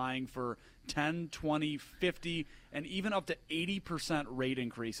now applying for 10, 20, 50, and even up to 80% rate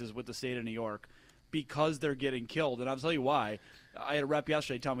increases with the state of New York because they're getting killed. And I'll tell you why. I had a rep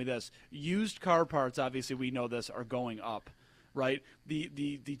yesterday tell me this. Used car parts, obviously we know this, are going up, right?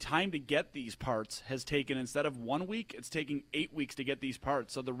 The time to get these parts has taken, instead of 1 week, it's taking 8 weeks to get these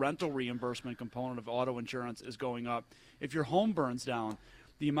parts. So the rental reimbursement component of auto insurance is going up. If your home burns down,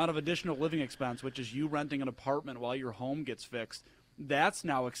 the amount of additional living expense, which is you renting an apartment while your home gets fixed, that's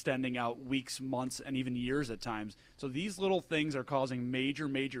now extending out weeks, months, and even years at times. So these little things are causing major,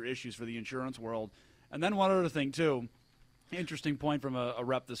 major issues for the insurance world. And then one other thing, too, interesting point from a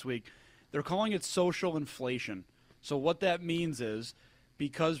rep this week, they're calling it social inflation. So what that means is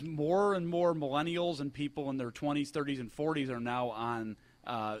because more and more millennials and people in their 20s, 30s, and 40s are now on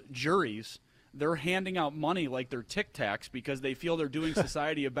juries, they're handing out money like they're Tic Tacs because they feel they're doing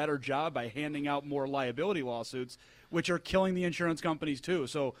society a better job by handing out more liability lawsuits, which are killing the insurance companies too.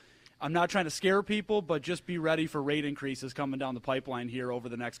 So I'm not trying to scare people, but just be ready for rate increases coming down the pipeline here over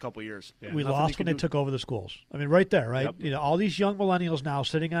the next couple of years. Yeah, we lost when they took over the schools. I mean, right there, right? Yep. You know, all these young millennials now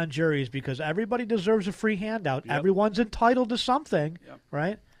sitting on juries because everybody deserves a free handout. Yep. Everyone's entitled to something,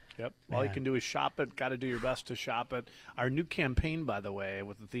 right? Yep. All you can do is shop it. Got to do your best to shop it. Our new campaign, by the way,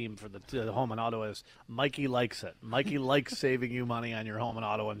 with the theme for the home and auto is Mikey Likes It. Mikey likes saving you money on your home and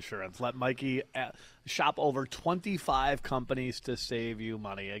auto insurance. Let Mikey shop over 25 companies to save you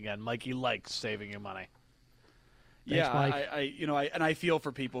money. Again, Mikey likes saving you money. Thanks, Mike. I feel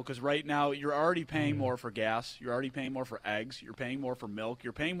for people because right now you're already paying more for gas, you're already paying more for eggs, you're paying more for milk,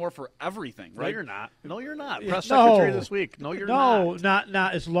 you're paying more for everything, right? No, you're not. No, you're not. Press secretary this week. No, you're not. No,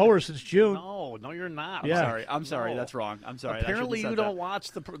 not. It's lower since June. No, you're not. I'm sorry. That's wrong. I'm sorry. Apparently, you don't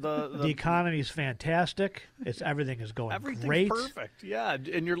watch the economy's fantastic. Everything is going everything's perfect. Yeah,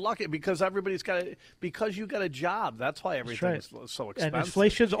 and you're lucky because everybody's because you got a job. That's why everything's so expensive. And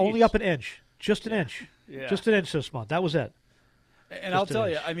inflation's only up an inch. Just an inch. Yeah. Just an inch this month. That was it. And I'll tell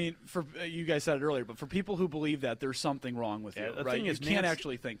you, I mean, for you guys said it earlier, but for people who believe that, there's something wrong with you, right? You can't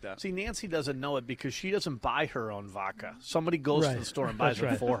actually think that. See, Nancy doesn't know it because she doesn't buy her own vodka. Somebody goes to the store and buys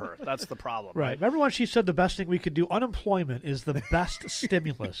it for her. That's the problem, right? Remember when she said the best thing we could do? Unemployment is the best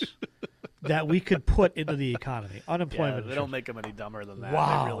stimulus that we could put into the economy. Unemployment. They don't make them any dumber than that.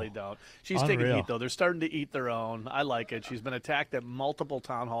 Wow. They really don't. She's taking heat, though. They're starting to eat their own. I like it. She's been attacked at multiple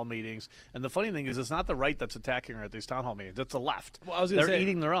town hall meetings. And the funny thing is, it's not the right that's attacking her at these town hall meetings. It's the left. Well, I was gonna They're say,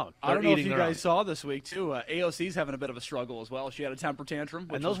 eating their own. I don't know if you guys saw this week, too. AOC's having a bit of a struggle as well. She had a temper tantrum,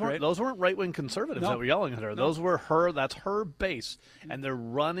 which was great. Those weren't right-wing conservatives that were yelling at her. Those were her. That's her base. And they're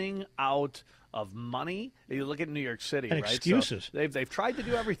running out of money. You look at New York City, and right? Excuses. So they've tried to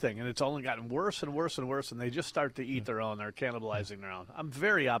do everything, and it's only gotten worse and worse and worse, and they just start to eat their own. They're cannibalizing their own. I'm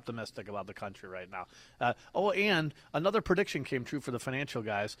very optimistic about the country right now. And another prediction came true for the financial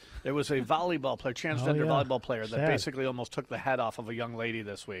guys. There was a volleyball player, transgender volleyball player, that basically almost took the head off of a young lady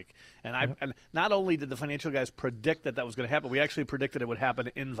this week. And and not only did the financial guys predict that was going to happen, we actually predicted it would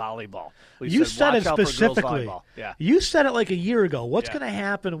happen in volleyball. You said it specifically. Yeah. You said it like a year ago. What's going to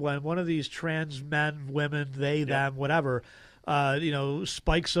happen when one of these trans men, women, they, them, whatever,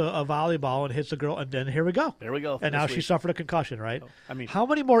 spikes a volleyball and hits a girl, and then here we go. There we go. And now she suffered a concussion, right? I mean, how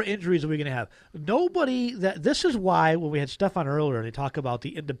many more injuries are we going to have? Nobody. This is why when we had Stefan earlier, they talk about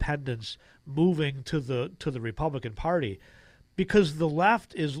the independents moving to the Republican Party, because the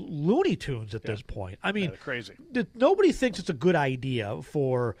left is Looney Tunes at this point. I mean, crazy. Nobody thinks it's a good idea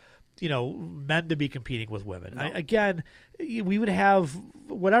for men to be competing with women. No. Again, we would have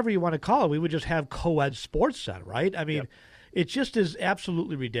whatever you want to call it. We would just have co-ed sports set, right? I mean, it just is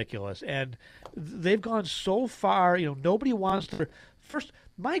absolutely ridiculous. And they've gone so far. Nobody wants to. First,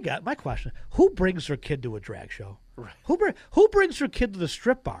 my question: who brings their kid to a drag show? Right. Who brings their kid to the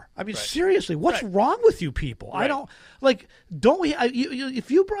strip bar? I mean, seriously, what's wrong with you people? Right. I don't like. Don't we?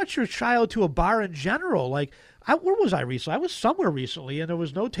 If you brought your child to a bar in general, like. Where was I recently? I was somewhere recently, and there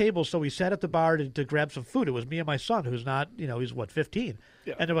was no table, so we sat at the bar to grab some food. It was me and my son, who's not, he's 15,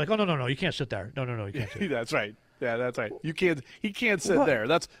 and they're like, "Oh no, you can't sit there. No, you can't sit." That's right. Yeah, that's right. You can't. He can't sit there.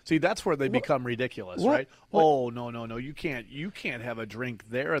 That's where they become ridiculous, right? Oh no, you can't have a drink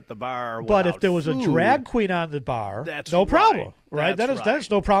there at the bar. But if there was a drag queen on the bar, that's no problem, right?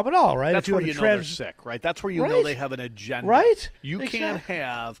 That's no problem at all, right? That's where they're sick, right? That's where you know they have an agenda, right? You can't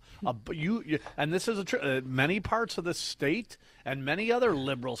have and this is many parts of the state and many other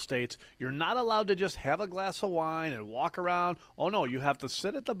liberal states. You're not allowed to just have a glass of wine and walk around. Oh no, you have to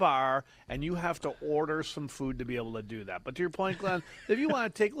sit at the bar and you have to order some food to be able to do that. But to your point, Glenn, if you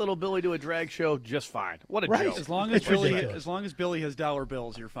want to take little Billy to a drag show, just fine. What a joke! As long as Billy has dollar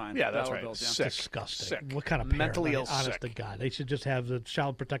bills, you're fine. Yeah, that's right. Bills, Sick. Disgusting. Sick. What kind of parent? Mentally ill? Honest sick. to God, they should just have the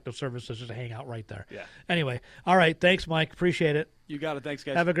Child Protective Services just hang out right there. Yeah. Anyway, all right. Thanks, Mike. Appreciate it. You got it. Thanks,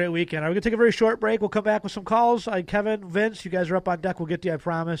 guys. Have a great weekend. We're going to take a very short break. We'll come back with some calls. Kevin, Vince, you guys are up on deck. We'll get to you, I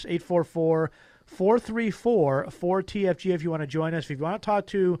promise. 844-434-4TFG if you want to join us. If you want to talk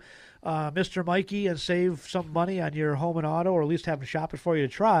to Mr. Mikey and save some money on your home and auto, or at least have him shop it for you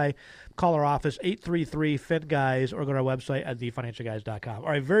to try, call our office, 833-FIN-GUYS, or go to our website at thefinancialguys.com. All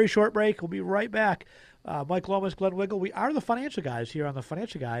right, very short break. We'll be right back. Mike Lomas, Glenn Wiggle. We are the Financial Guys here on the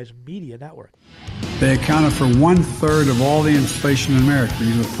Financial Guys Media Network. They accounted for 1/3 of all the inflation in America.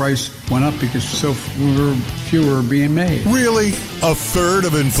 The price went up because fewer are being made. Really? A third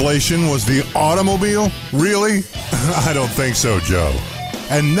of inflation was the automobile? Really? I don't think so, Joe.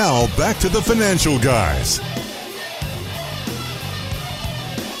 And now back to the Financial Guys.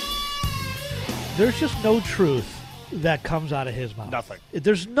 There's just no truth that comes out of his mouth. Nothing.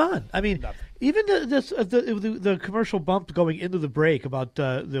 There's none. I mean, Nothing. Even the commercial bump going into the break about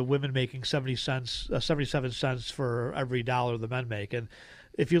the women making 77 cents for every dollar the men make, and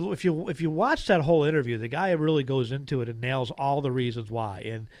if you watch that whole interview, the guy really goes into it and nails all the reasons why.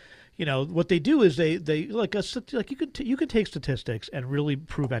 And what they do is they you can take statistics and really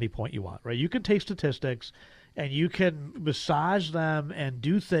prove any point you want, right? You can take statistics and you can massage them and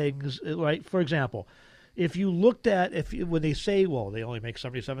do things, right? For example, if you looked at when they say, well, they only make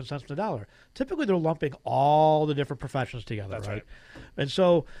 77 cents on the dollar, typically they're lumping all the different professions together, That's right? And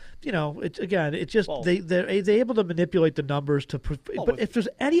so, they're able to manipulate the numbers but if there's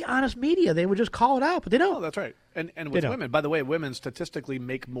any honest media, they would just call it out, but they don't. Oh, that's right. And with women, by the way, women statistically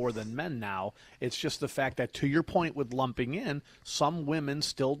make more than men now. It's just the fact that, to your point with lumping in, some women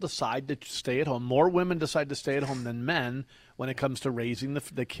still decide to stay at home. More women decide to stay at home than men when it comes to raising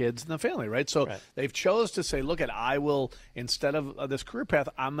the kids and the family, right? So they've chose to say, look, I will, instead of this career path,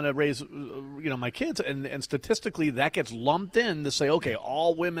 I'm going to raise my kids. And statistically, that gets lumped in to say, okay,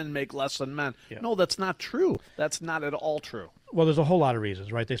 all women make less than men. Yeah. No, that's not true. That's not at all true. Well, there's a whole lot of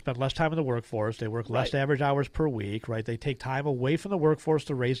reasons, right? They spend less time in the workforce. They work less average hours per week, right? They take time away from the workforce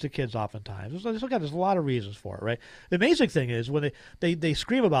to raise the kids oftentimes. There's a lot of reasons for it, right? The amazing thing is when they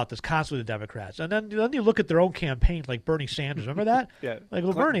scream about this constantly, the Democrats, and then you look at their own campaign, like Bernie Sanders. Remember that? Yeah. Like,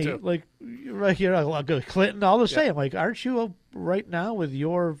 well, Bernie, too. Like right here, Clinton, all the same. Like, aren't you right now with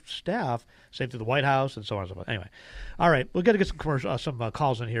your staff, same to the White House and so on and so forth. Anyway, all right, we've got to get some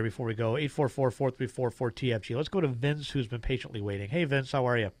calls in here before we go. 844-434-4TFG. Let's go to Vince, who's been patiently waiting. Hey, Vince, how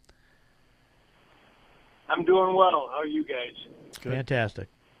are you? I'm doing well. How are you guys? Good. Fantastic.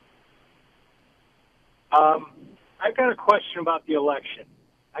 I've got a question about the election.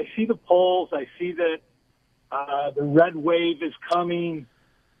 I see the polls. I see that the red wave is coming.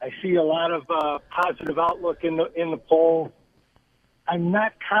 I see a lot of positive outlook in the polls. I'm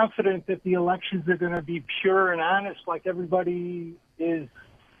not confident that the elections are going to be pure and honest like everybody is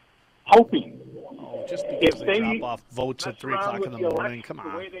hoping. Oh, just because they drop off votes at 3 o'clock in the morning, come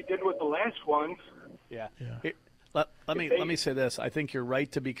on. The way they did with the last ones. Yeah. Let me say this. I think you're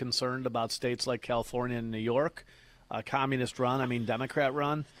right to be concerned about states like California and New York, communist run, Democrat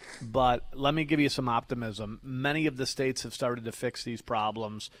run. But let me give you some optimism. Many of the states have started to fix these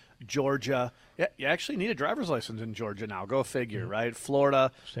problems. Georgia, you actually need a driver's license in Georgia now. Go figure, right?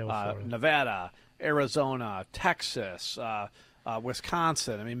 Florida, Nevada, Arizona, Texas,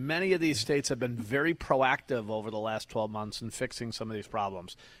 Wisconsin. Many of these states have been very proactive over the last 12 months in fixing some of these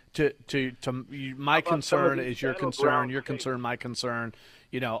problems. My concern is your concern, your concern, my concern.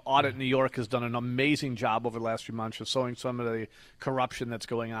 Audit New York has done an amazing job over the last few months of showing some of the corruption that's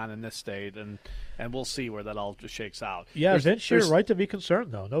going on in this state, and we'll see where that all just shakes out. Yeah, Vince, you're right to be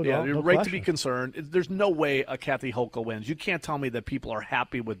concerned, though. You're right to be concerned. There's no way a Kathy Hochul wins. You can't tell me that people are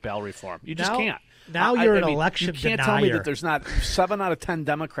happy with bail reform. You just can't. Now you're an election denier. You can't tell me that there's not 7 out of 10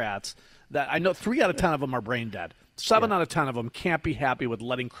 Democrats that I know 3 out of 10 of them are brain dead. 7 out of 10 of them can't be happy with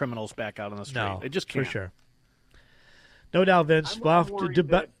letting criminals back out on the street. No, they just can't. For sure. No doubt, Vince. I'm worried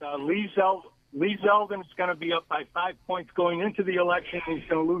that Lee Zeldin is going to be up by 5 points going into the election, and he's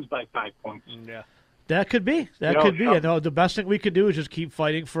going to lose by 5 points. Yeah. That could be. And the best thing we could do is just keep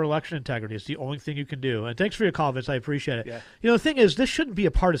fighting for election integrity. It's the only thing you can do. And thanks for your call, Vince. I appreciate it. Yeah. The thing is, this shouldn't be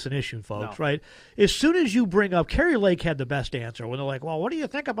a partisan issue, folks, right? As soon as you bring up, Carrie Lake had the best answer when they're like, well, what do you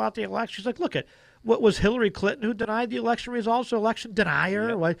think about the election? She's like, look at, what was Hillary Clinton who denied the election results, or election denier?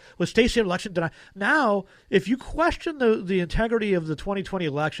 Yep. Like, was Stacey an election denier? Now, if you question the integrity of the 2020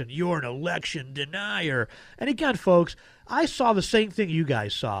 election, you're an election denier. And again, folks, I saw the same thing you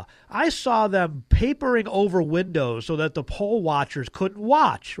guys saw. I saw them papering over windows so that the poll watchers couldn't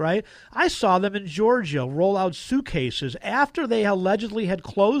watch, right? I saw them in Georgia roll out suitcases after they allegedly had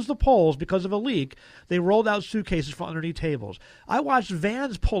closed the polls because of a leak. They rolled out suitcases from underneath tables. I watched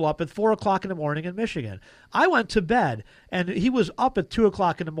vans pull up at 4 o'clock in the morning in Michigan. I went to bed, and he was up at 2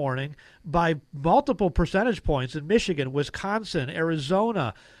 o'clock in the morning by multiple percentage points in Michigan, Wisconsin,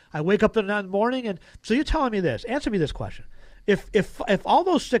 Arizona. I wake up in the morning, and so you're telling me this. Answer me this question. If all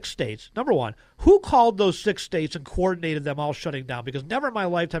those 6 states, number one, who called those 6 states and coordinated them all shutting down? Because never in my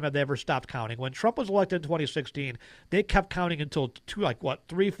lifetime have they ever stopped counting. When Trump was elected in 2016, they kept counting until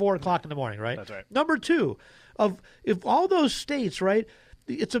 3, 4 o'clock in the morning, right? That's right. Number two, if all those states, right,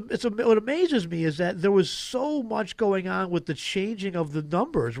 what amazes me is that there was so much going on with the changing of the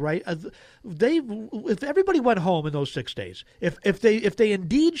numbers, right? If everybody went home in those 6 days, if they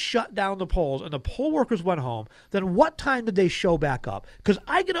indeed shut down the polls and the poll workers went home, then what time did they show back up? Because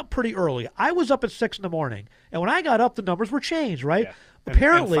I get up pretty early. I was up at 6 in the morning, and when I got up, the numbers were changed, right? Yeah.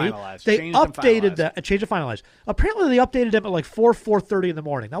 Apparently, they updated that and changed and finalized. Apparently, they updated them at like 4:30 in the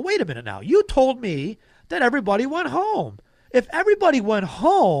morning. Now, wait a minute. Now, you told me that everybody went home. If everybody went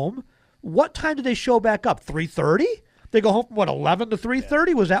home, what time did they show back up? 3:30? They go home from, 11 to 3:30?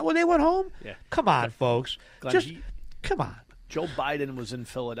 Yeah. Was that when they went home? Yeah. Come on, folks. Glenn, come on. Joe Biden was in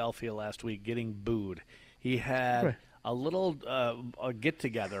Philadelphia last week getting booed. He had a little a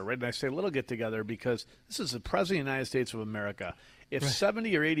get-together, right? And I say little get-together because this is the President of the United States of America. If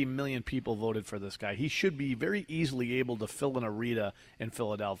 70 or 80 million people voted for this guy, he should be very easily able to fill an arena in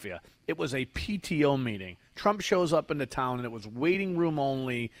Philadelphia. It was a PTO meeting. Trump shows up into town, and it was waiting room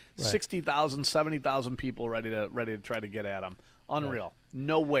only, 60,000, 70,000 people ready to try to get at him. Unreal. Right.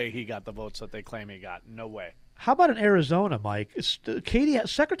 No way he got the votes that they claim he got. No way. How about in Arizona, Mike?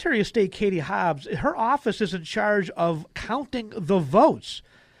 Secretary of State Katie Hobbs, her office is in charge of counting the votes.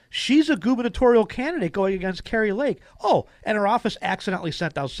 She's a gubernatorial candidate going against Carrie Lake. Oh, and her office accidentally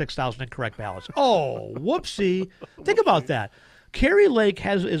sent out 6,000 incorrect ballots. Oh, whoopsie. Think about that. Carrie Lake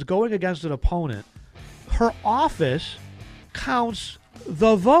is going against an opponent. Her office counts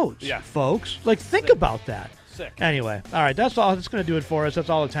the votes, folks. Like, think about that. Sick. Anyway, all right, that's all. That's going to do it for us. That's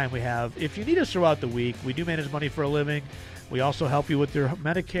all the time we have. If you need us throughout the week, we do manage money for a living. We also help you with your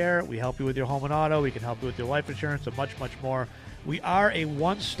Medicare. We help you with your home and auto. We can help you with your life insurance and much, much more. We are a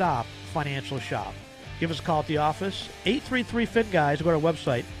one-stop financial shop. Give us a call at the office, 833-FIN-GUYS, or go to our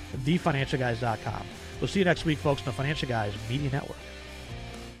website, thefinancialguys.com. We'll see you next week, folks, on the Financial Guys Media Network.